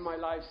 In my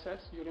live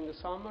sets during the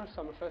summer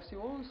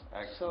festivals.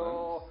 Excellent.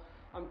 So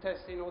I'm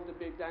testing all the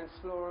big dance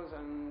floors,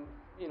 and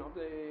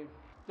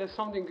they're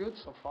sounding good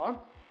so far.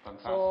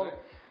 Fantastic. So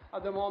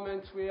at the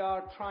moment we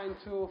are trying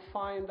to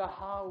find a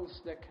house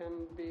that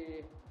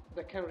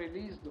can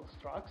release those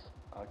tracks.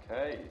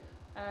 Okay.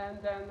 And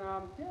then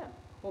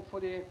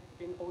hopefully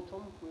in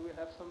autumn we will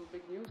have some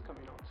big news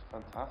coming out.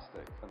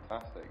 Fantastic.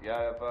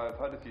 Yeah, I've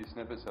heard a few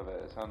snippets of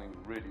it. It's sounding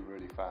really,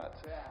 really fat.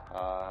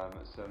 Yeah.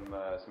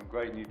 Some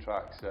great new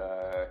tracks.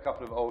 A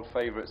couple of old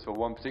favourites, or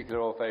one particular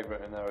old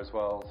favourite in there as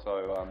well.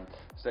 So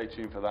stay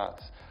tuned for that.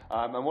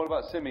 And what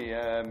about Simi?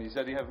 You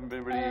said you haven't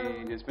been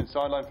really. It's been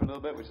sidelined for a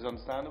little bit, which is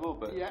understandable.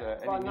 But yeah,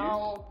 any but news?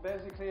 now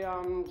basically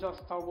I'm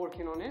just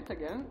working on it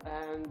again,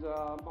 and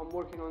I'm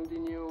working on the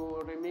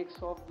new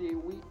remix of the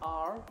We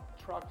Are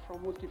track from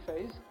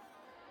Multiphase.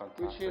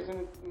 Fantastic. Which is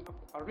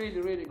a really,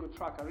 really good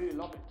track. I really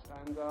love it.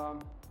 And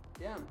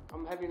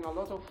I'm having a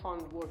lot of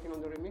fun working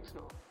on the remix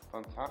now.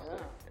 Fantastic.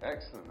 Yeah.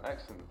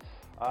 Excellent.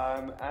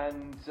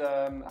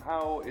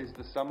 How is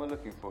the summer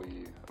looking for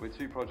you? With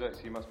two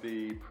projects, you must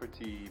be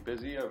pretty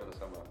busy over the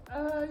summer.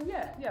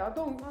 Yeah.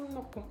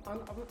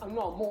 I'm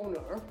not a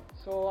moaner,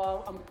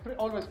 so I'm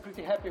always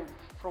pretty happy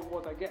from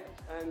what I get.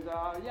 And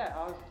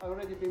I've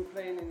already been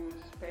playing in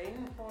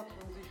Spain for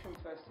Transition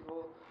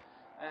Festival,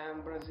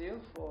 and Brazil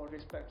for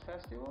Respect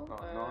Festival.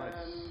 Oh,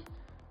 nice.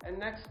 And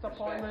next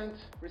appointment,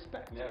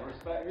 Respect. Yeah,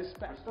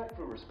 respect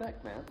for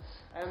respect, man.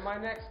 And my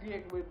next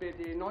gig will be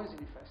the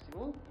Noisily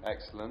Festival.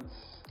 Excellent.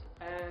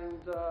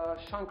 And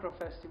Shankra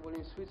Festival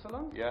in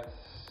Switzerland. Yes.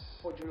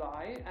 For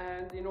July.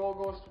 And in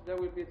August there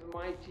will be the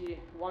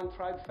mighty One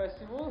Tribe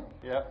Festival.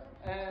 Yeah.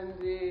 And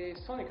the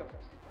Sonica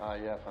Festival.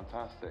 Yeah,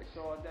 fantastic.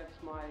 So that's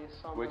my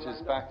summer. Which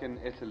is back in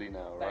Italy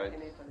now, back right?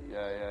 in Italy.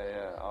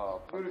 Yeah. Oh,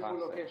 fantastic.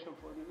 Beautiful location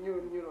for the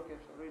new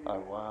location. Really. Oh,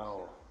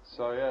 wow.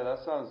 So yeah, that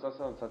sounds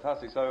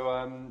fantastic.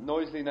 So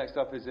Noisily next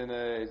up is in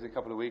a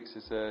couple of weeks.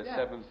 It's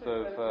 7th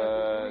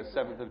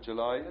of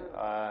July.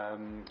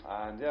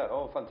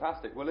 Yeah.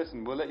 Fantastic. Well,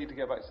 listen, we'll let you to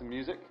get back to some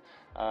music.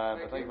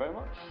 Thank you very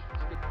much.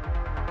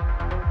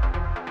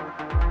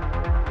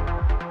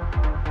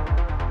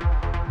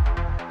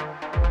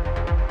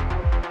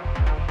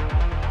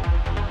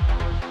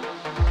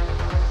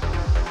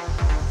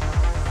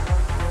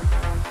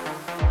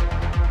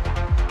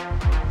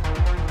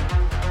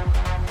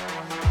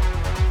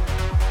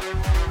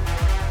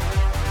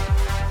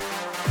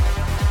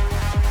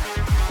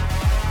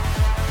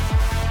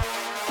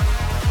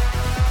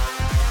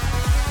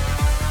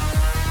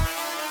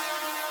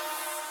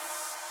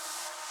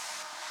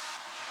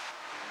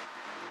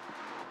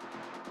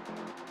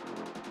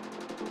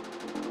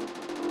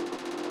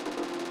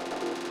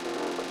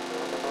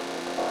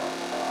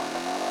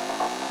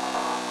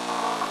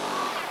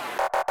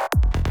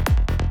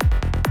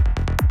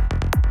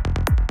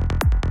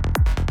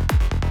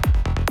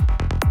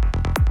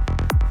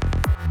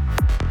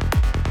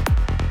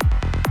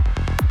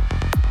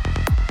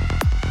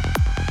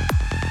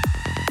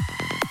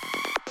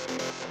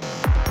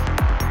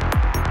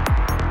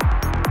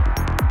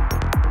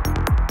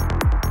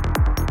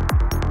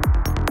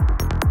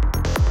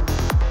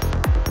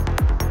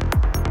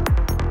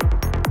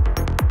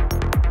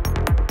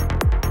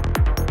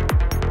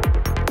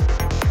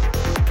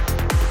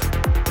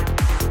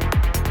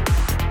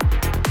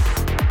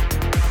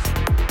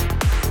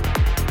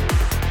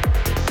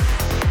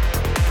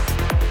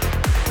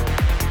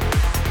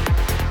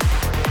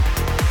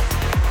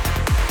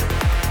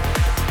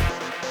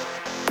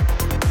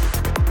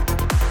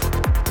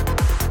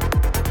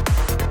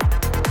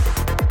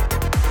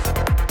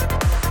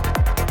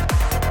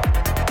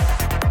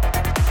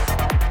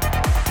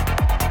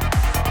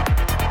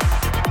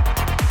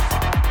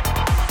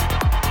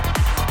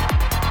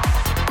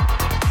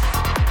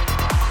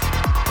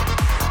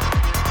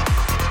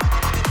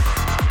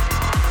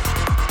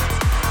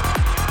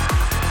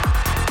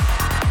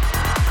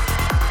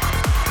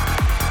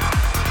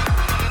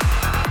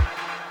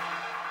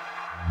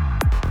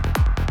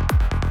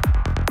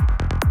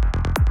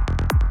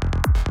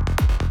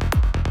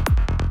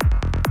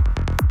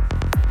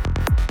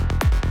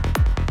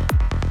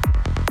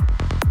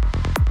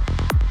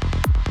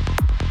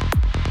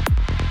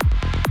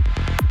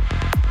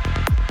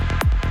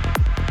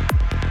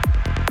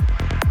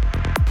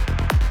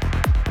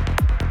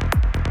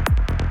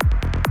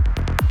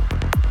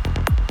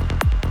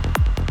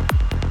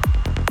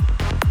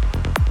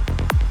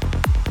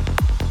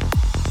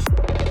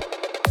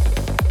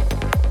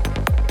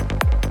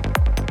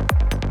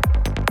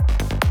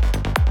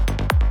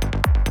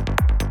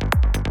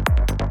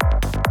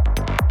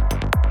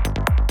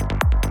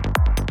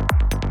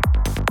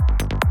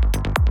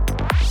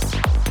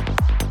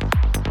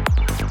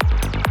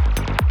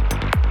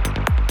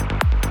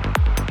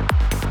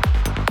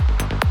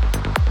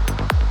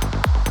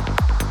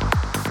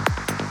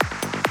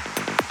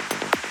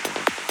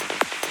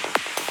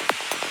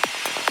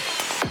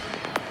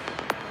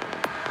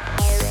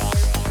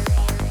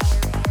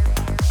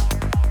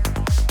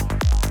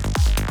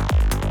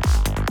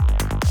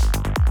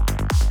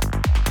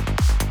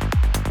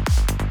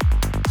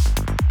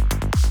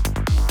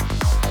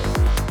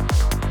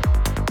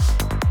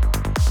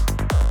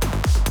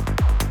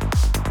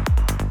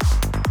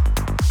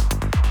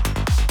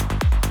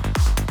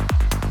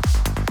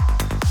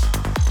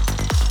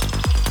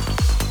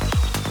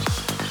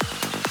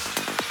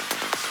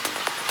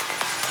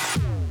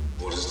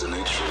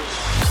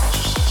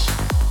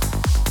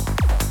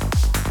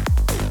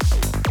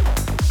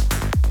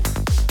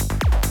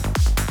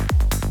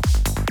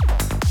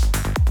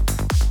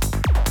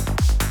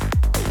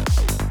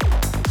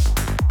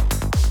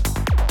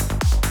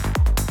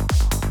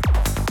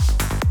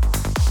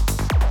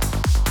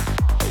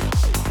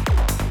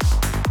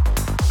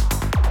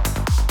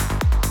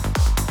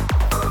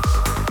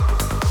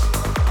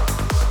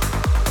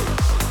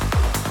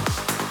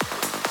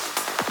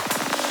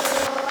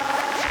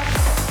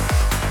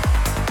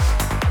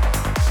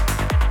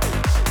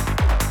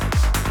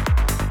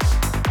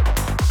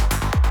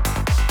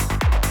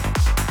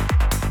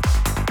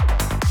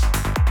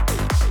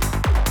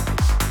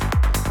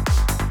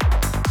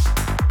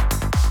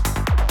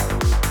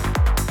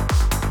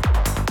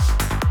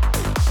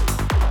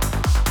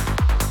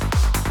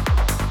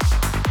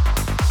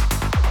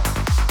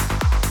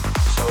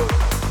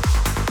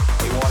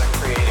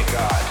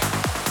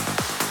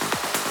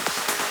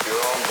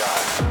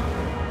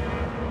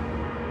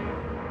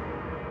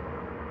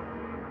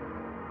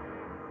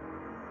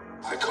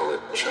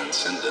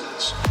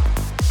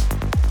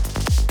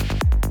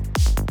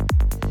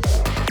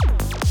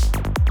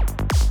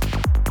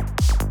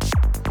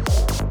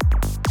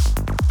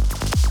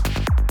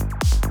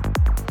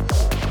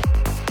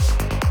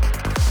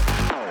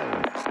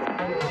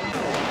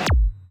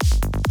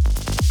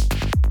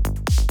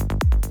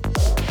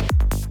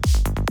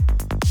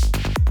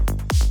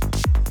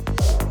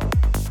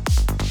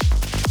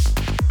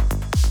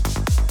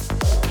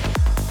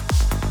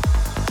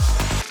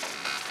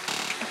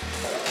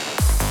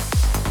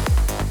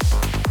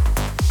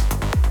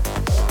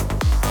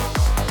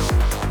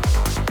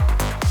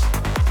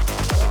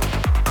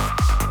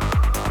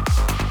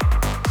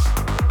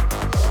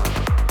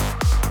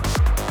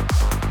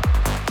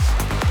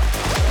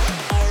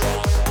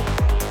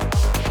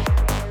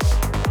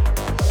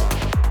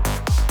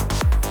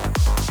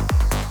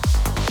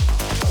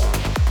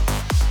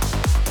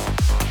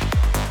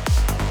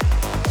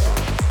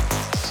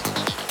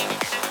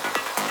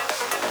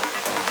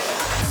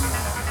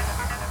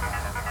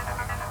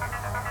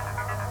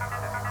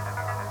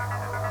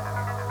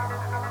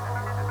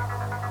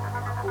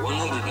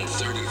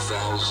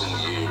 130,000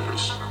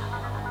 years,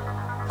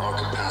 our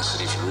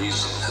capacity for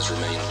reason has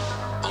remained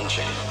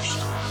unchanged.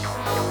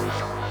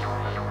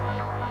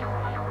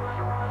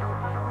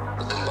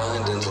 The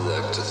combined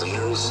intellect of the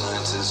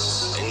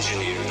neuroscientists,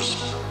 engineers,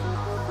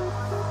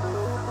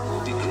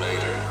 will be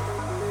greater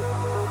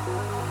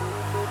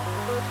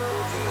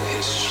in the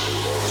history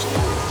of the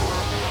world.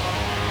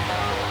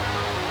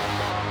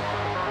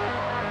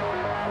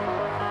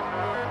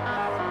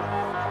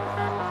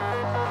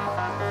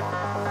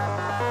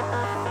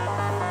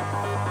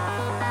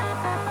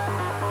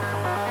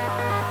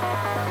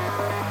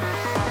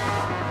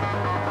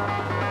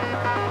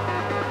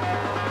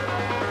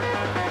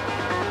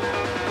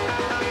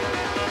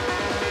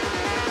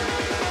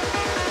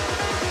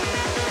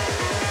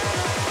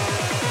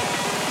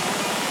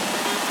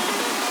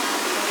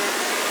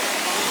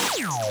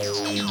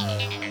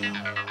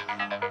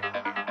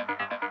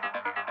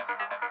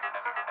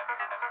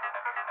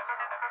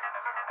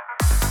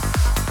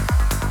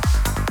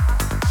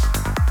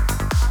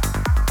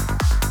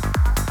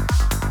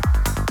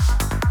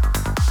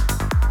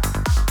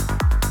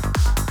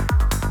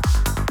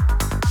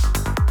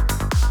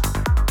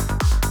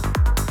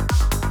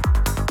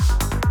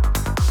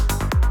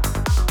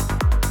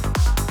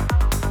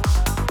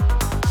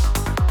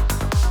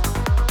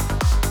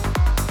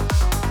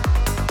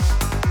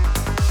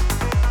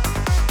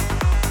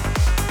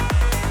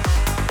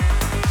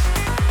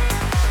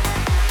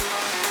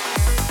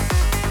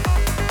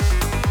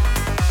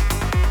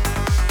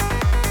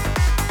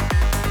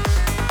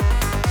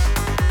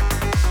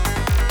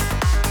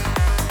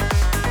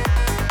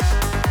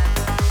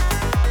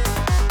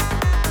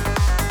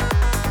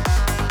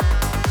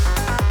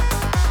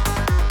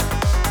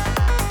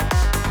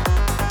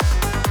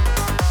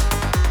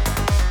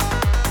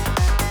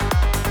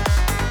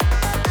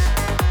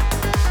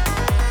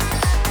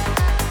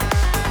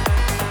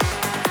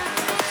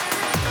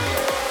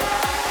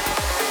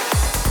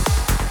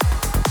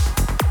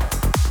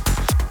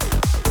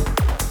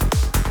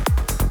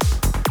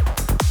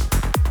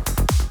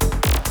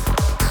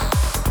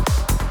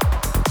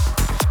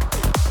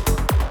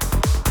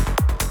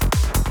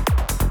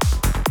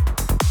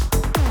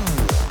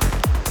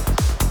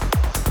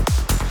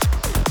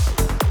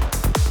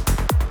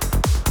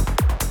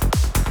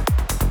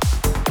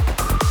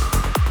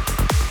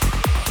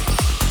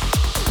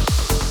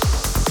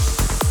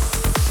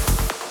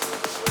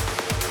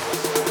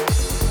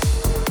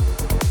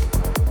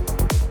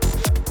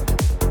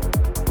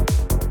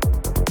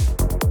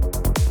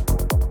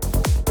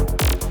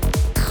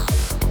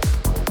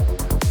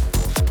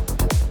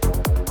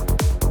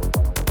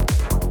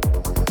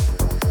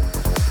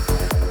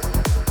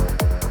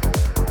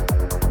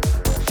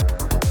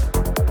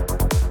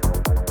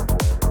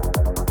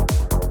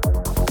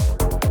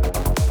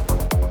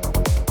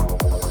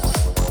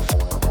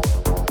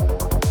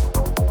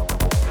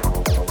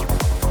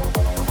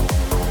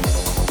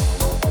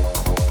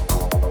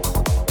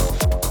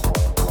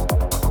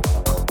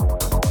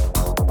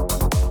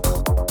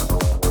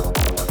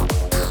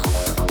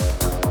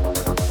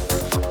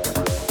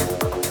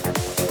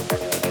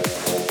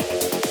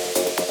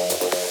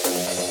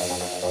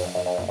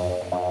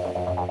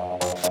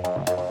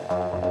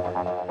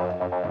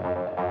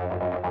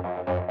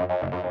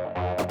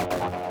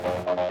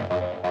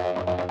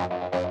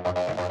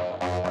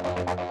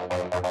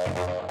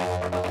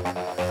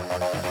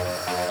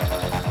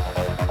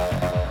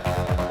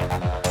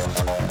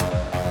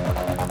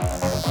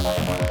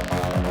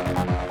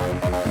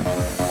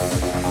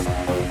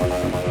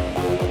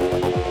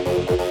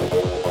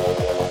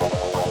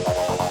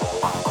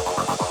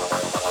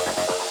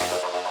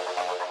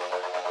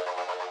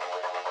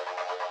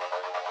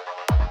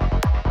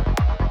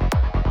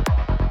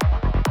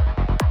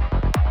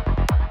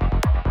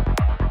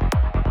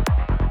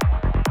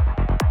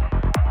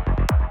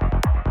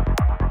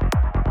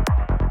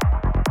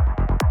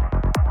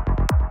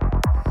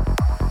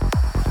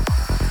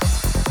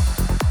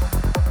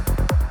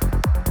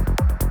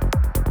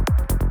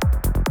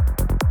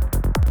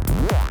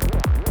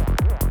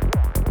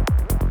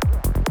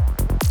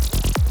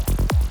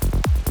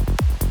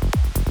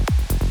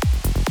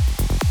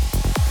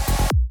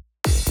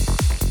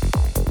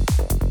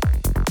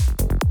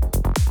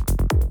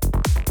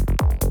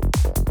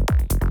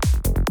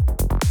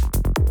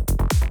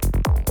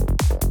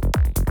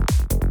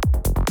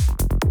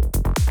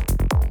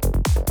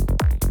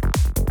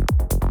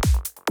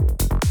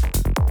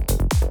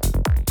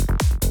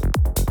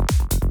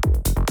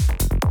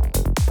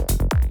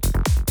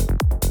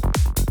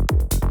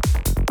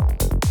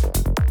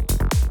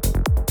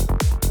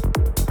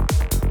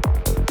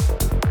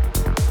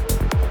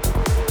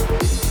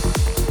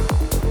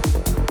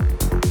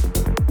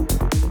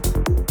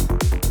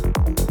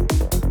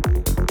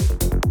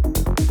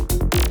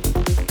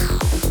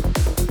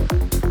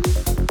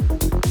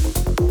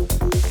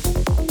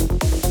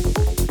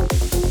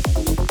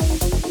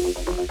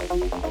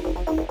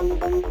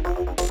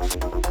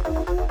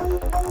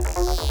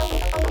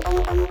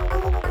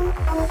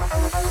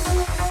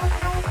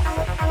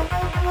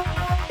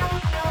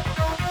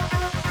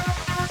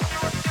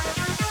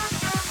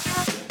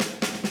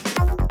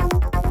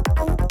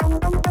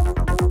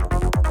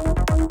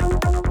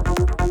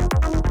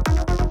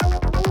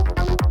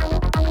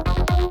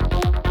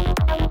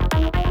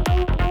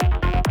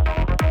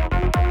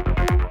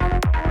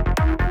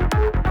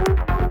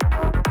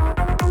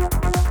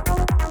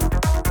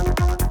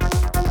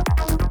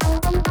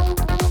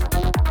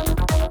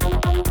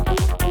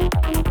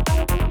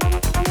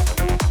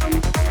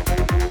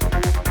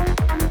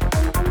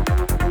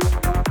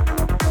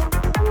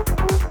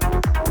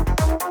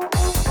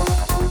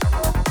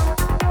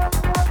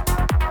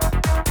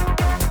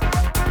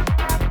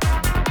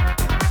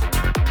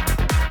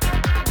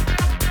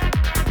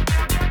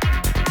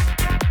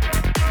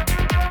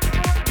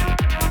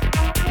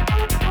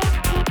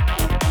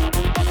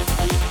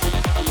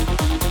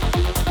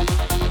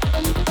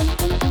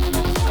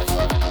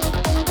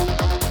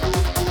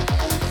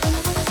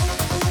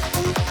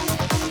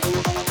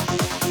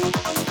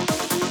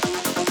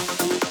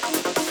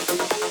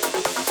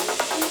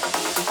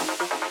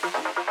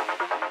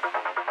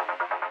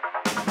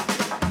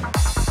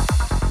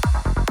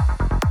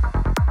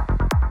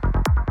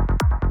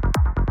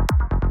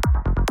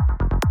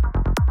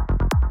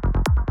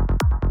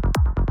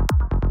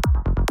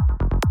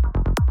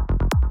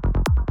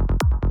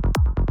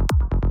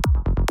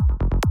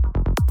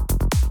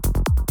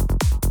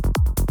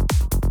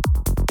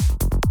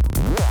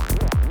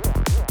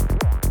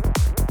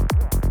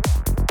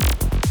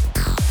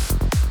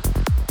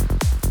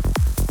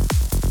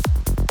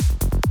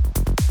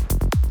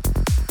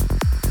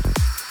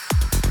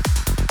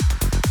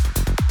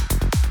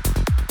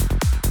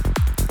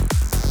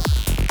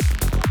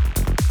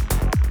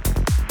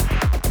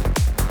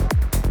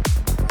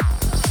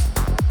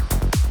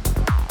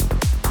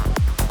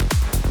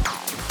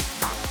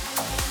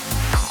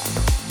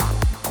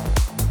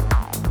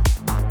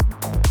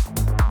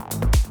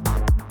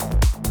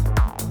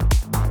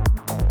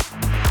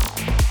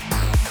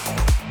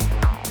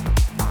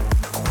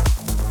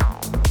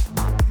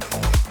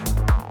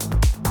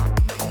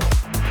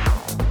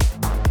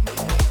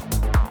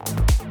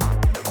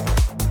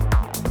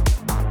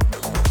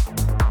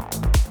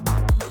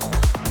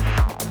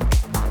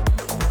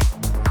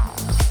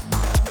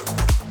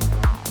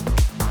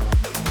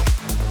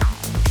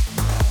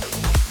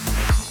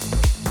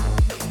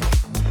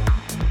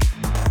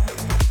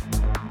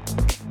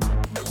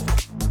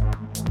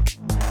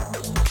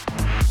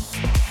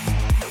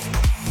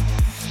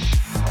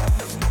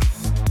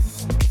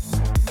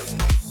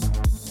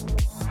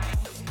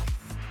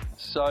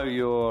 So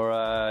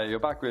you're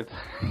back with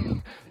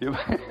you're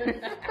back,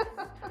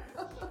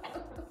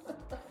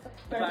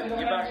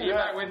 You're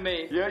back with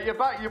me. you're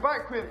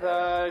back with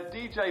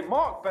DJ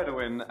Mark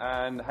Bedouin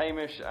and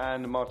Hamish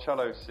and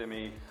Marcello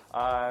Simi.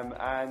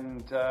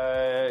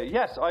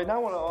 Yes, I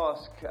now want to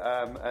ask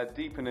a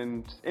deep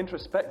and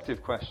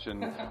introspective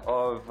question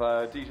of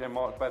DJ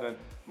Mark Bedouin.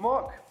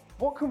 Mark,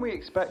 what can we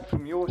expect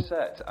from your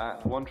set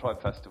at One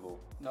Tribe Festival?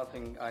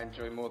 Nothing I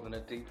enjoy more than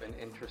a deep and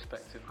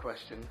introspective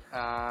question.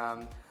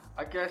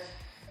 I guess,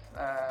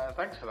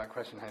 thanks for that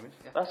question, Hamish.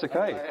 Yeah. That's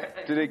okay.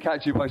 Did it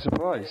catch you by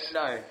surprise?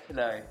 No.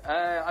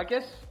 I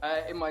guess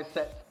in my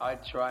sets I'd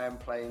try and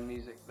play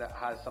music that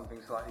has something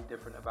slightly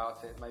different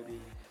about it,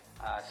 maybe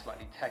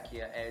slightly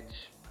techier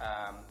edge,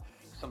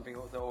 something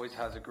that always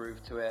has a groove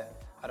to it.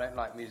 I don't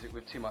like music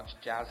with too much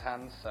jazz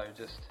hands, so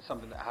just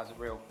something that has a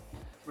real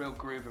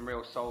groove and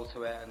real soul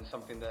to it, and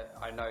something that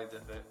I know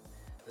that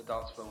the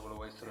dance floor will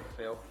always sort of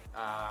feel.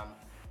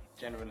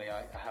 Generally,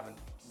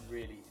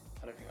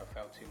 I don't think I've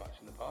felt too much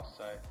in the past,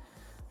 so...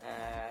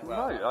 I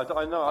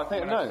know. I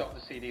think when I stop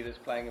the CD that's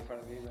playing in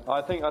front of you.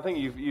 I think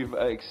you've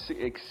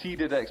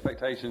exceeded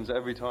expectations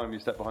every time you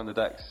step behind the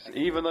decks.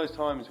 Even those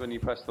times when you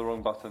press the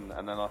wrong button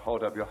and then I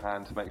hold up your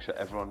hand to make sure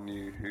everyone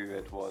knew who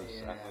it was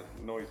at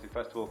the Noisy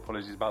Festival.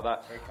 Apologies about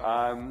that.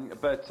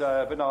 But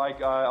no,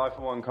 I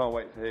for one can't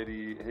wait to hear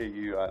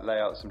you lay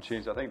out some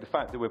tunes. I think the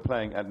fact that we're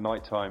playing at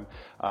night time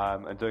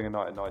and doing a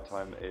night at night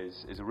time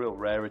is a real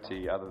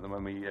rarity, other than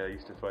when we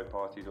used to throw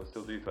parties, or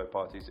still do throw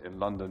parties in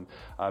London.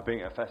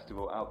 Being at a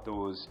festival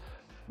outdoors,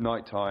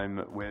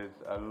 nighttime, with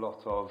a lot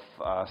of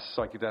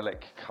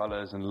psychedelic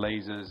colours and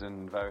lasers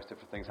and various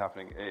different things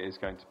happening, it is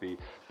going to be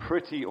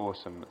pretty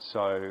awesome. So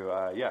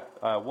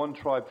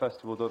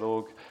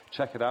onetribefestival.org,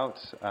 check it out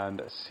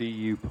and see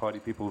you party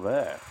people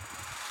there.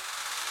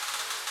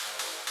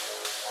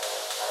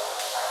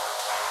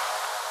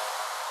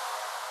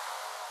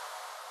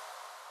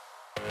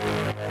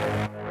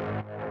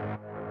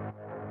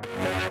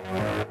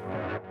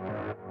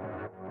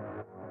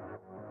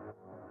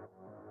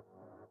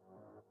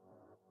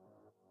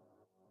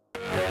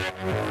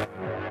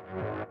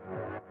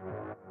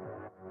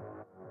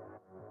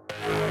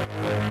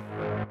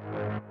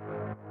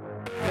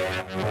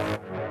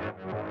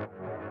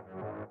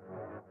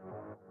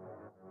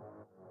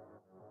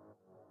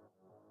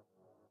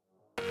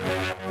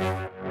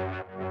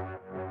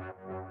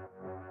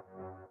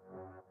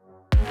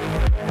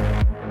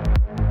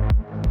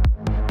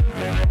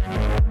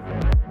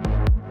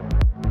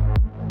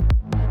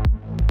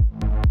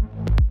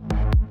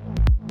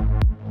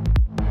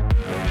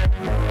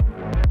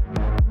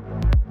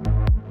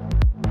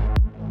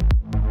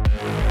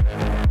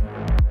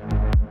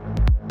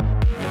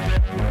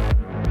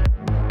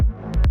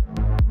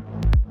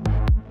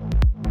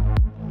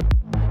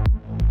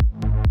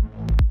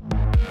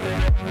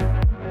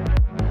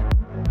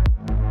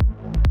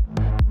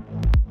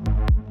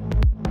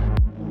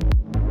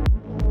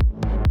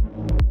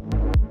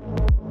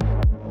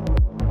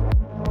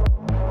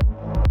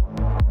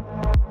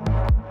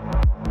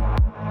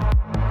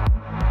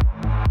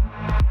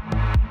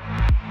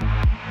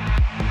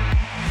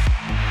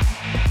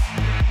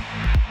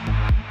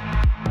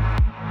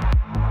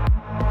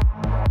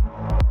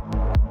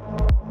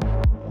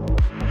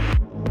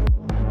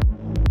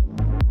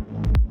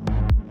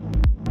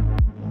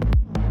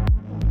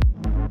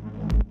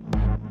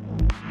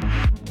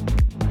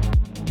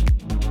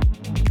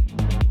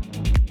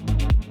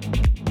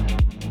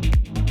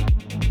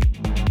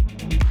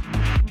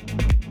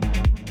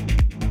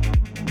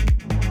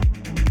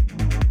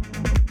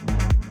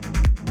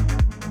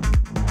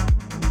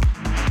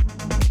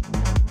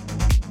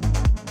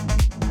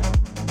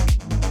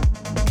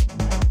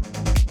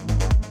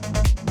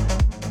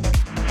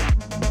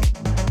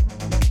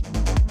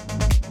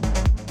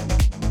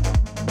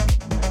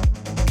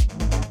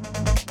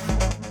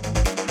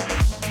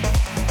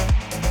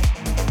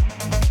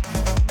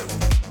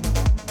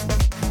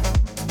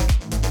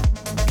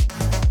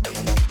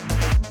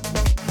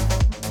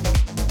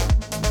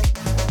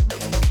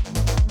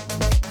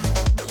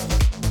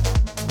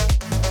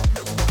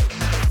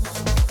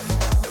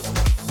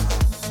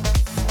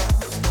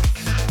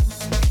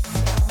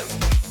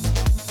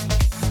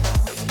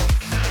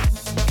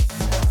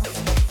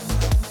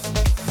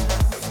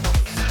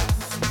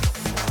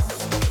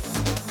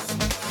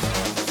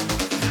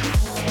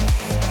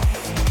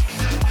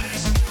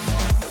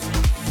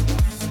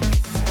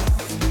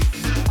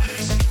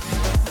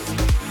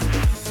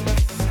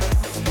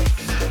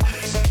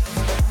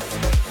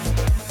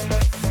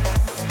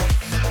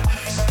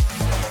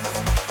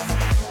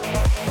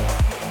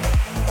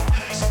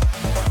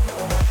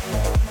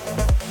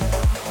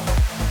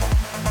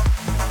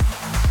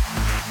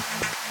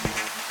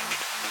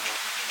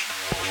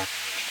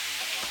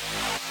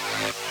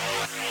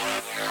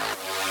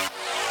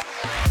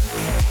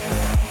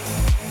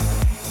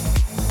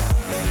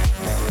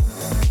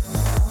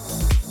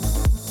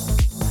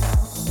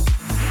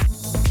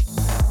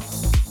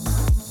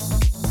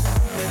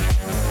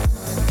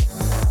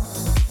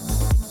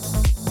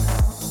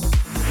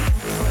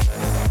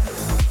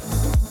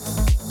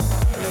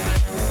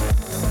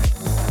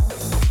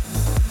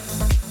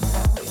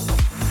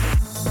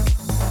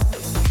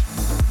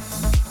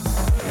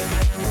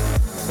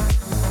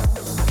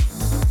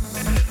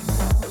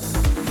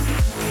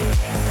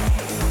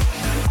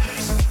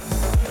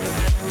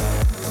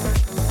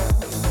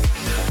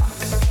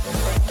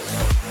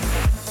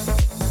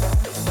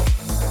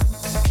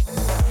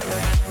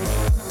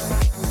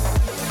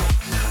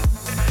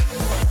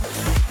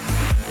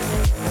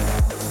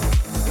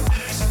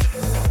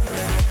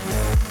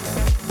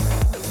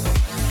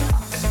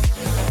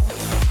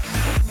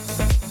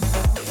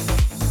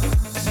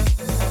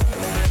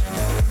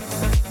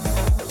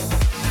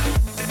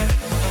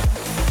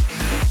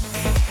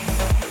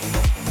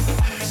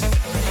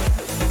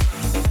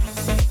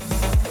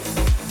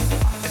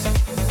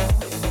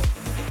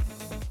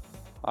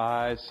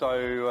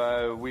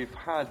 So we've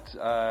had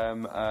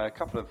a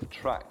couple of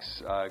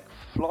tracks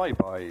fly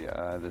by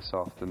this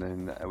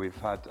afternoon. We've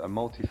had a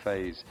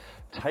multi-phase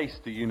Taste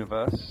the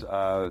Universe,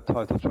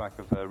 title track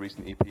of a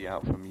recent EP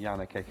out from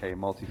Yana KK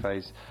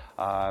Multiphase,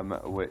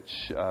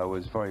 which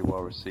was very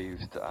well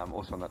received.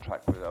 Also on that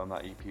track, on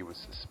that EP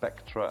was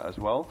Spectra as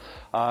well.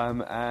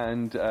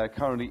 And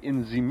currently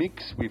in the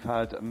mix, we've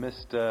had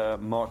Mr.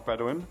 Mark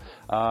Bedouin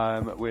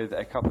with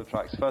a couple of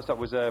tracks. First up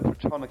was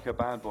Pretonica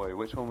Bad Boy.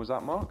 Which one was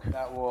that, Mark?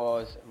 That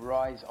was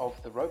Rise of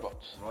the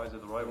Robots. Rise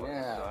of the Robots.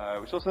 Yeah.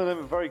 Which is also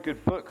a very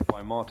good book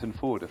by Martin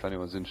Ford, if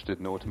anyone's interested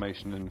in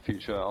automation and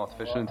future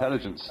artificial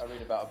intelligence. I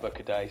read about a book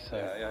a day, so...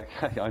 Yeah,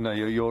 okay. I know,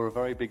 you're a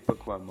very big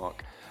bookworm,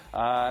 Mark.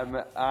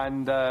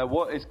 And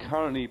what is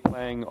currently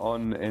playing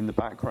on in the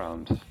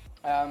background?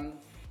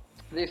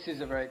 This is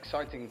a very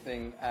exciting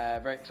thing,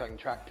 very exciting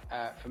track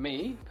for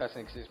me,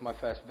 personally, because it's my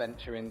first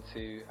venture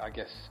into, I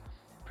guess,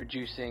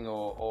 producing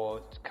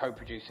or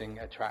co-producing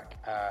a track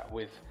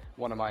with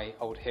one of my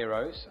old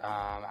heroes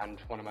and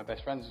one of my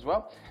best friends as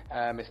well,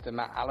 Mr.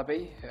 Matt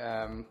Allaby,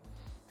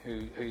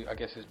 who I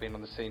guess has been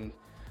on the scene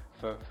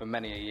for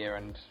many a year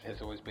and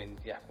has always been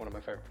one of my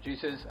favourite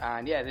producers.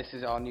 And this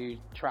is our new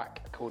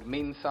track called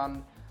Mean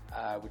Sun,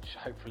 which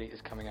hopefully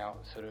is coming out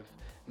sort of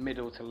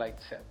middle to late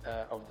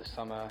of the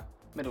summer,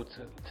 middle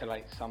to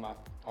late summer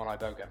on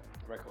Iboga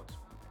Records.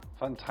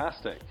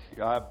 Fantastic.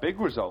 Big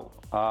result.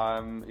 I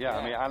mean,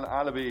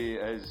 Allaby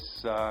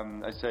has,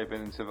 I say,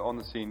 been sort of on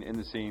the scene, in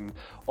the scene,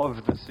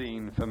 of the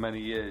scene for many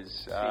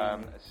years.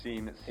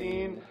 Scene.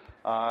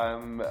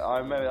 Matt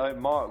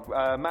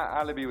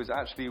Allaby was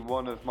actually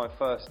one of my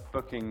first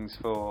bookings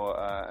for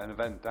an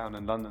event down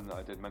in London that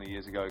I did many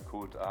years ago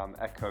called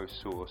Echo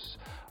Source,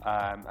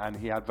 and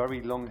he had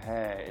very long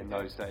hair in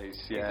those days.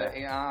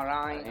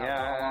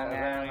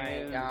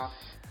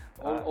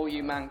 All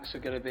you Mancs are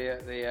going to be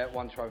at the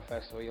One Tribe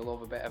Festival. You'll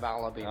love a bit of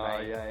Allaby,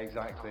 mate. Yeah,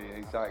 exactly.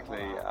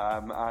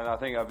 And I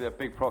think a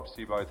big props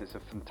to you both. It's a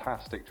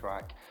fantastic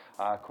track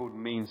called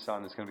Mean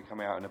Sun. It's going to be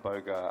coming out in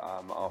Iboga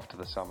after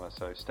the summer,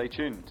 so stay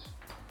tuned.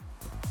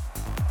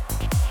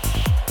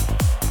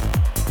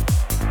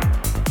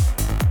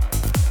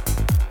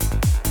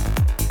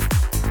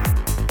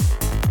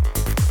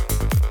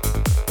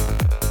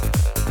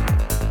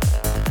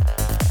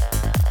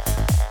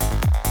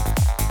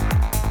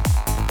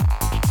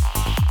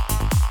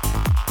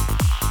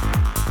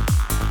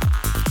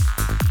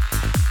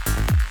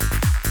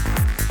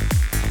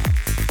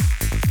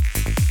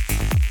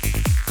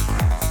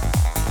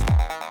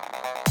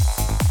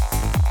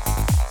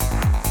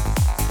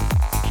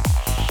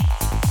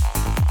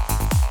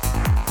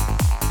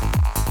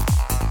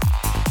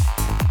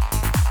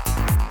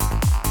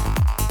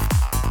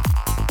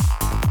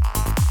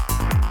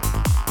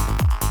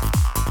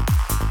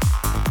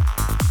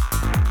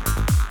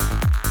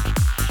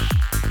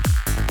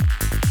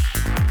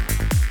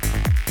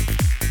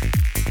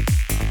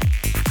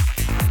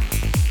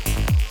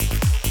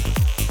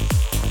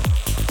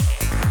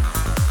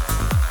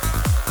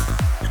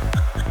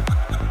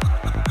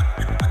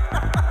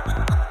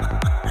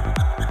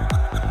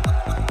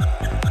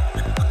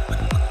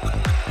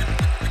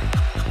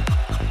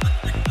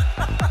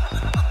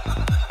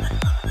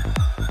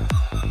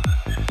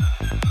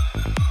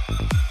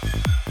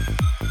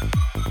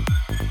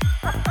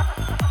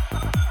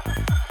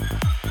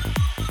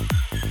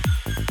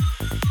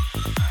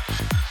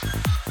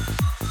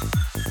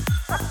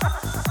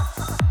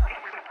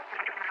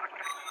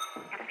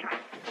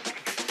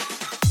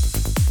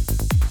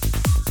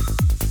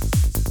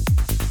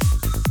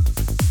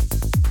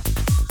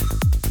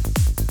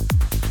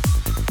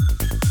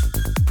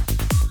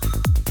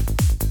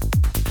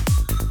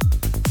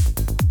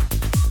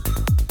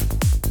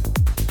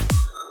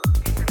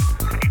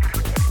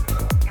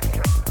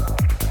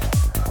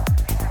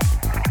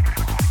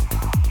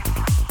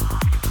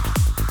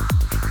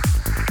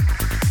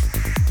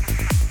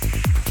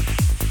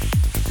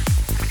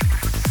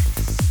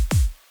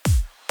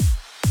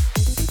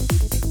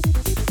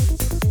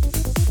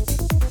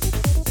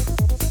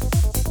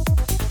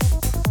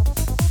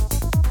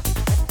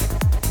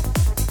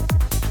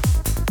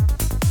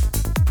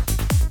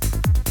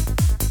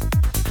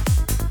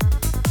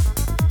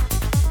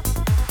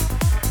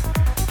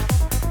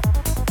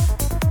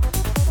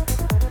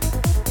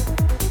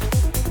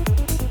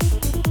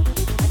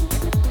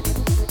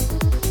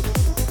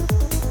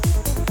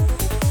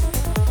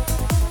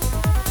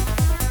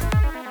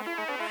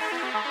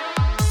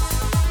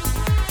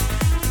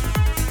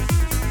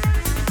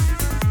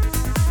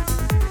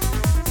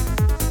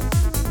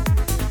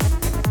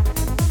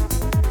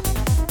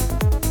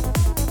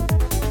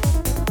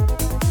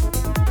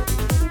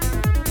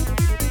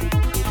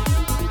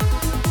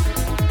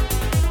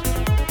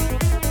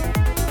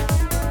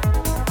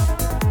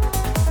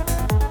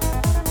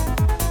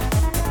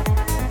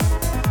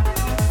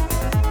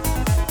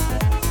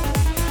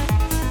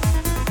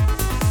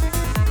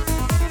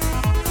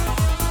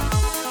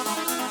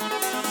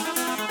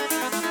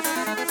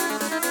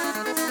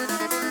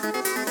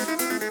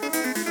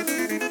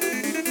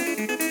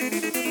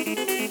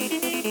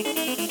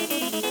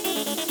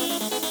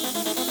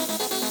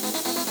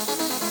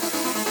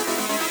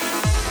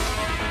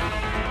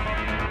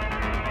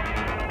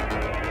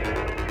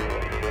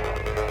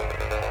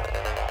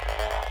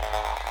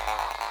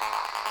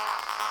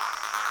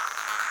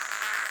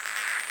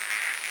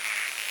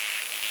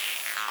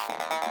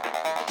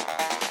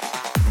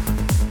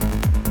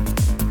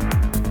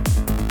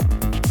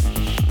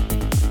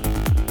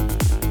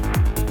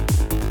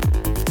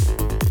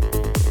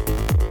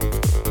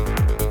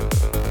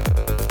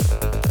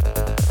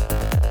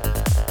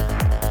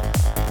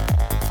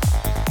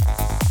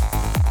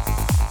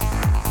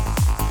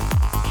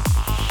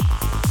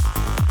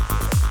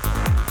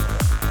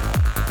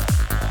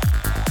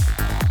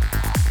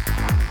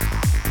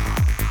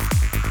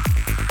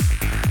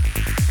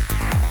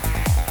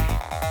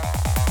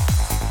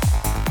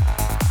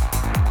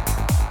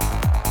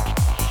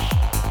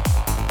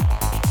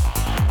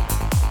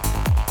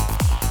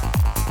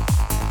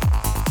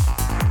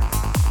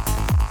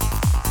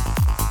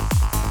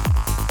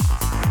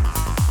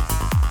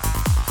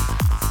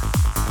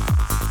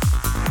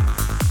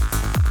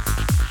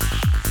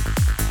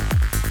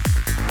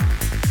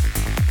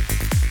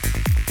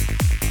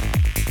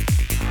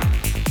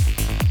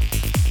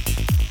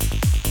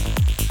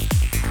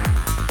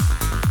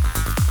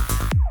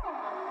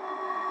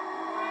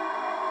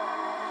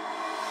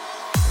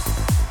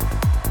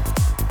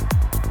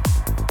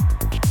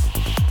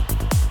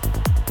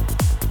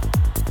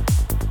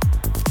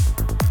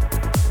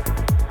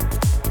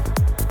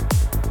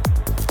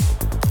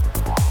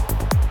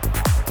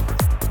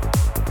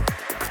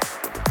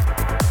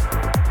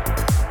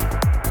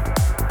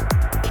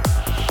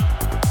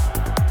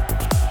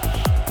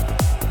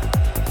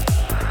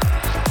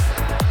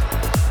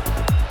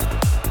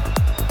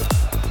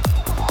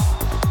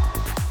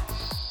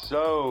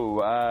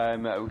 So,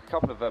 a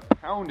couple of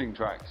pounding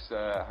tracks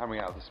hammering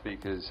out of the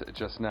speakers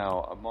just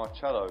now.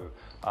 Marcello,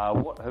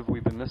 what have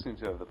we been listening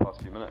to over the past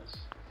few minutes?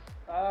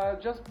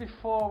 Just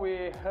before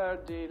we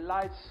heard the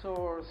Light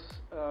Source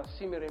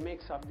Simi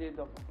remix I did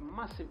of a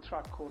massive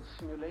track called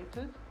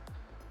Simulated.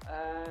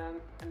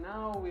 And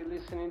now we're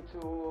listening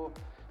to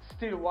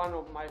still one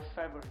of my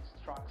favorite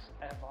tracks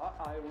ever.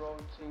 I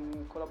wrote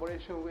in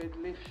collaboration with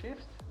Leaf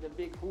Shift, the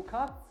big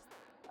hookah.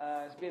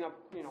 It's been a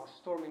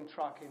storming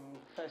track in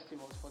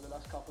festivals for the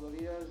last couple of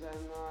years,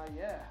 and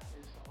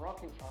it's a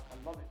rocking track.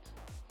 I love it.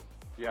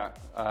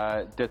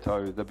 Yeah,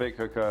 ditto. The big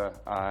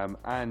hookah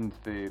and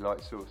the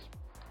Light Source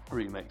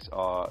remix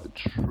are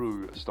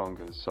true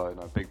stonkers, so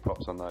big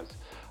props on those.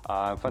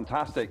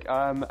 Fantastic.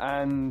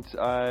 And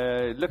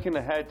looking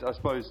ahead, I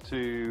suppose,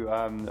 to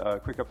a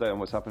quick update on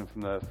what's happened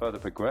from the Furthur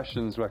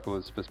Progressions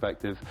Records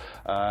perspective.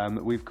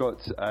 We've got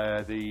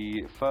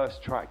the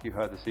first track you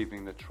heard this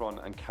evening, the Tron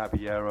and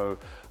Caballero,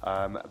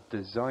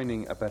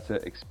 Designing a Better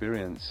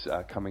Experience,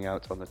 coming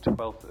out on the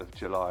 12th of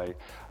July.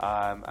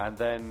 And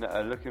then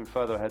looking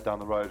further ahead down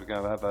the road, we're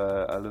going to have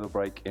a little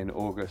break in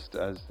August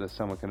as the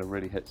summer kind of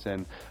really hits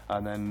in.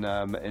 And then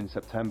in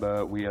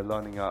September, we are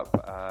lining up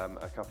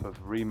a couple of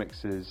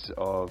remixes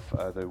of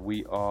the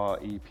We Are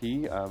EP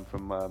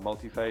from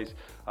Multiphase,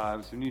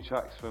 some new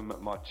tracks from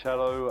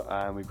Marcello,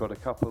 and we've got a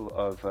couple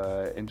of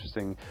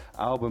interesting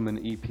album and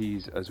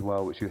EPs as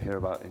well, which you'll hear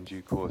about in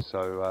due course.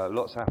 So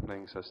lots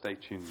happening, so stay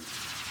tuned.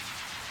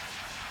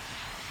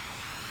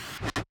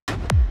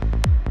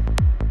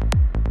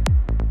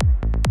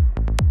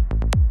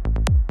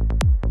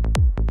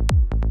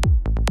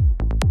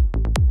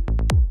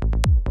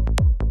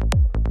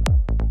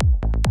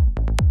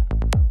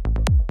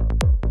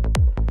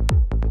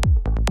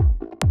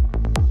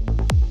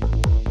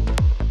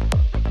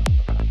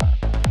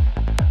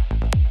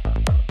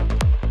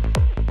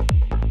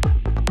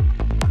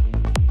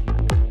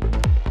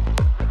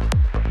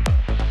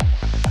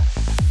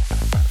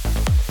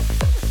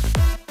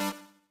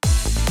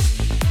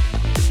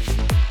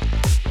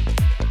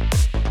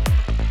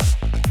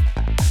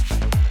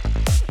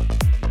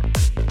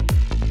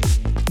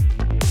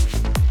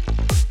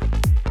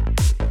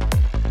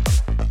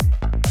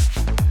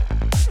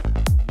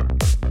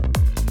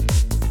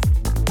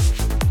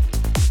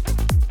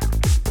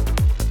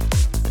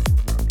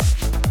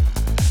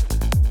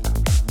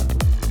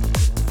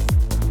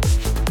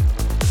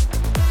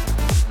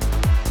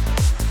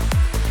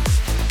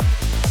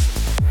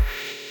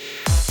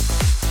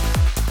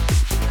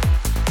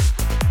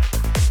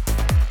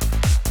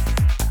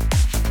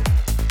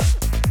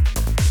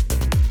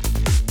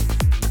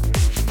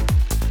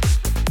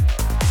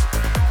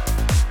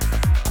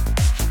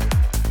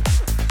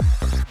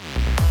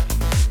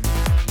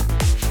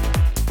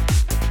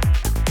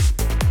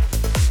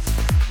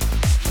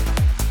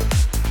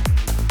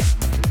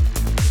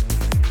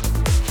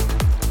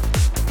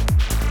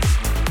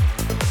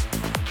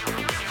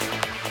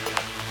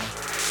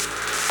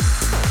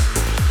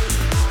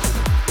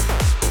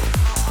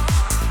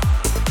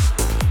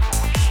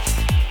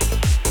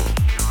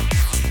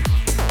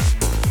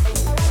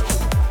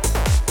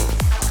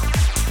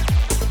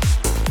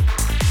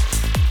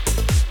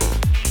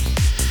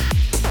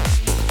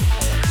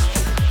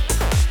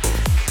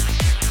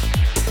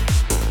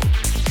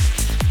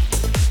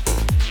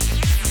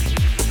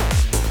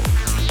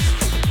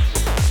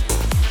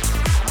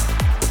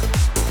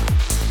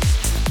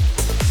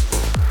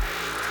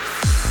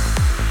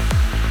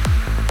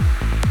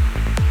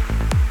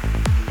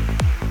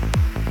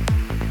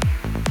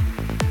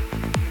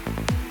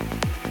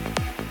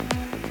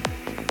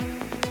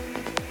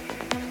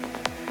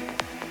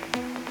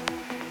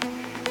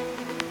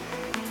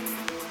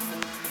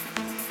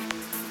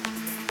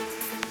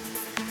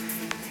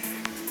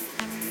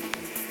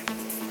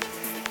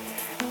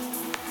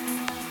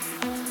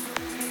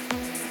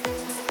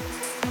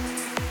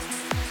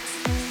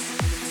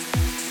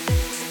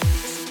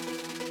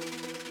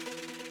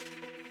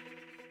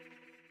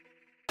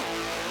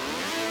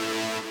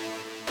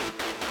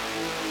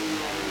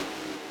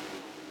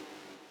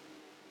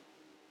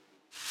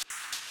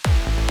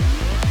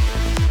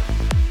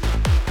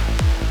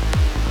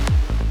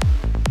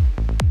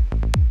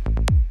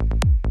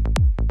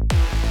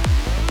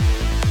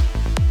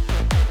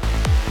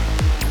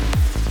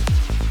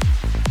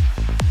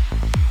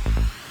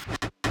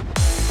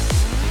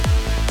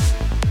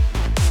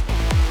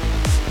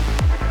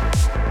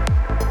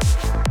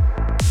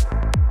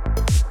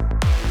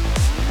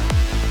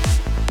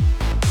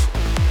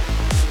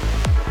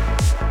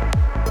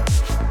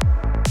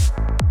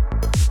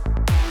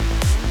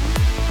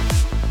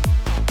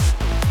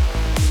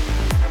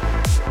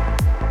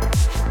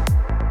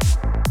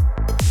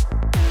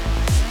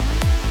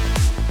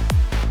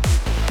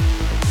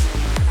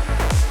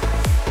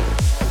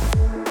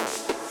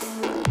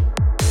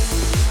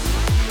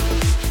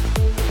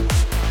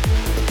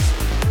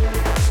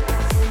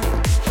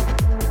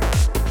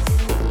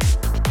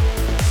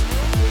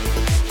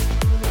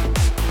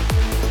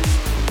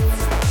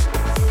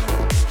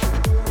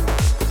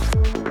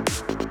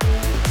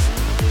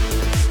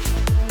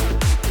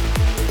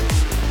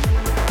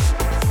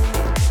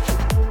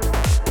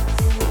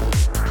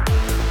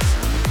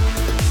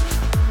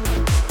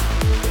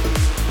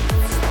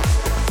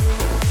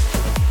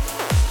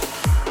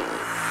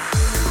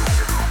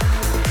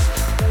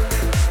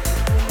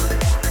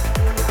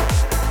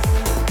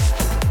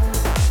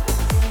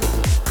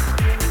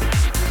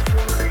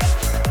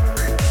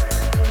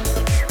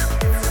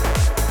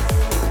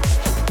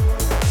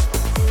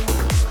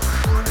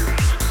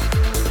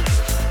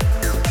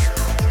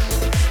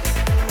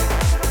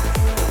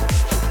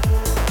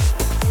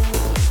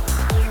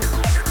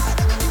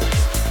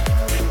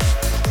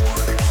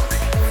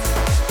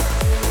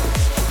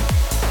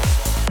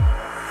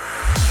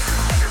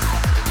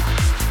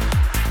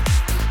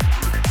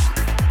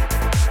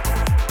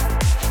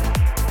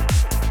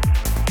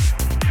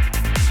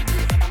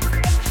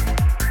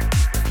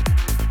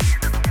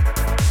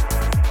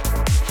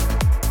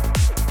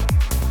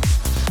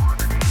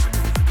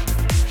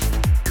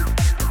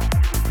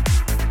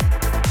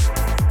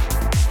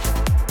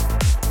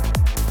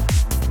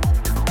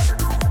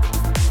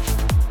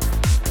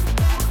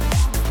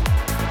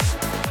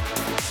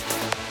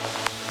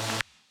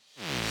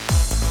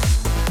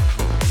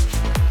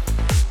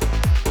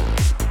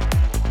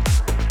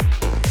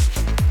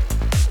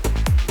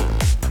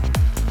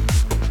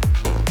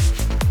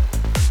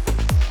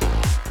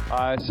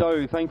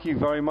 So thank you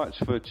very much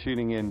for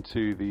tuning in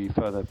to the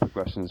Further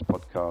Progressions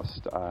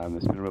podcast.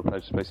 It's been a real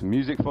pleasure to play some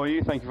music for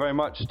you. Thank you very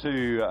much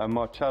to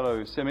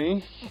Marcello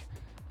Simi.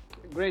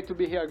 Great to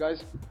be here,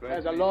 guys. Great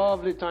Had to a be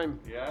lovely time.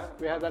 Yeah.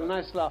 We had a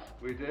nice laugh.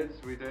 We did,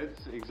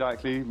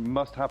 exactly.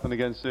 Must happen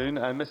again soon.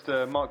 And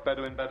Mr. Mark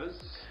Bedouin Bedders.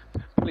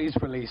 Please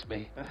release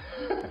me.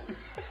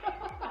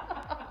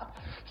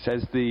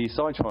 Says the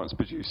Psytrance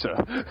producer.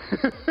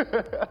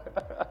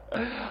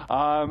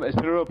 It's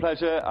been a real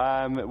pleasure.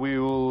 We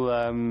will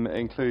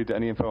include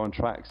any info on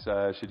tracks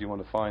should you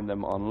want to find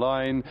them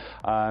online.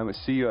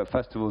 See you at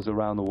festivals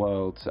around the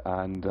world,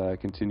 and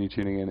continue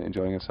tuning in,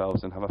 enjoying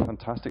yourselves, and have a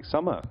fantastic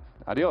summer.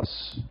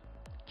 Adios.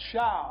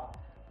 Ciao.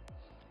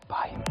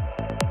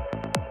 Bye.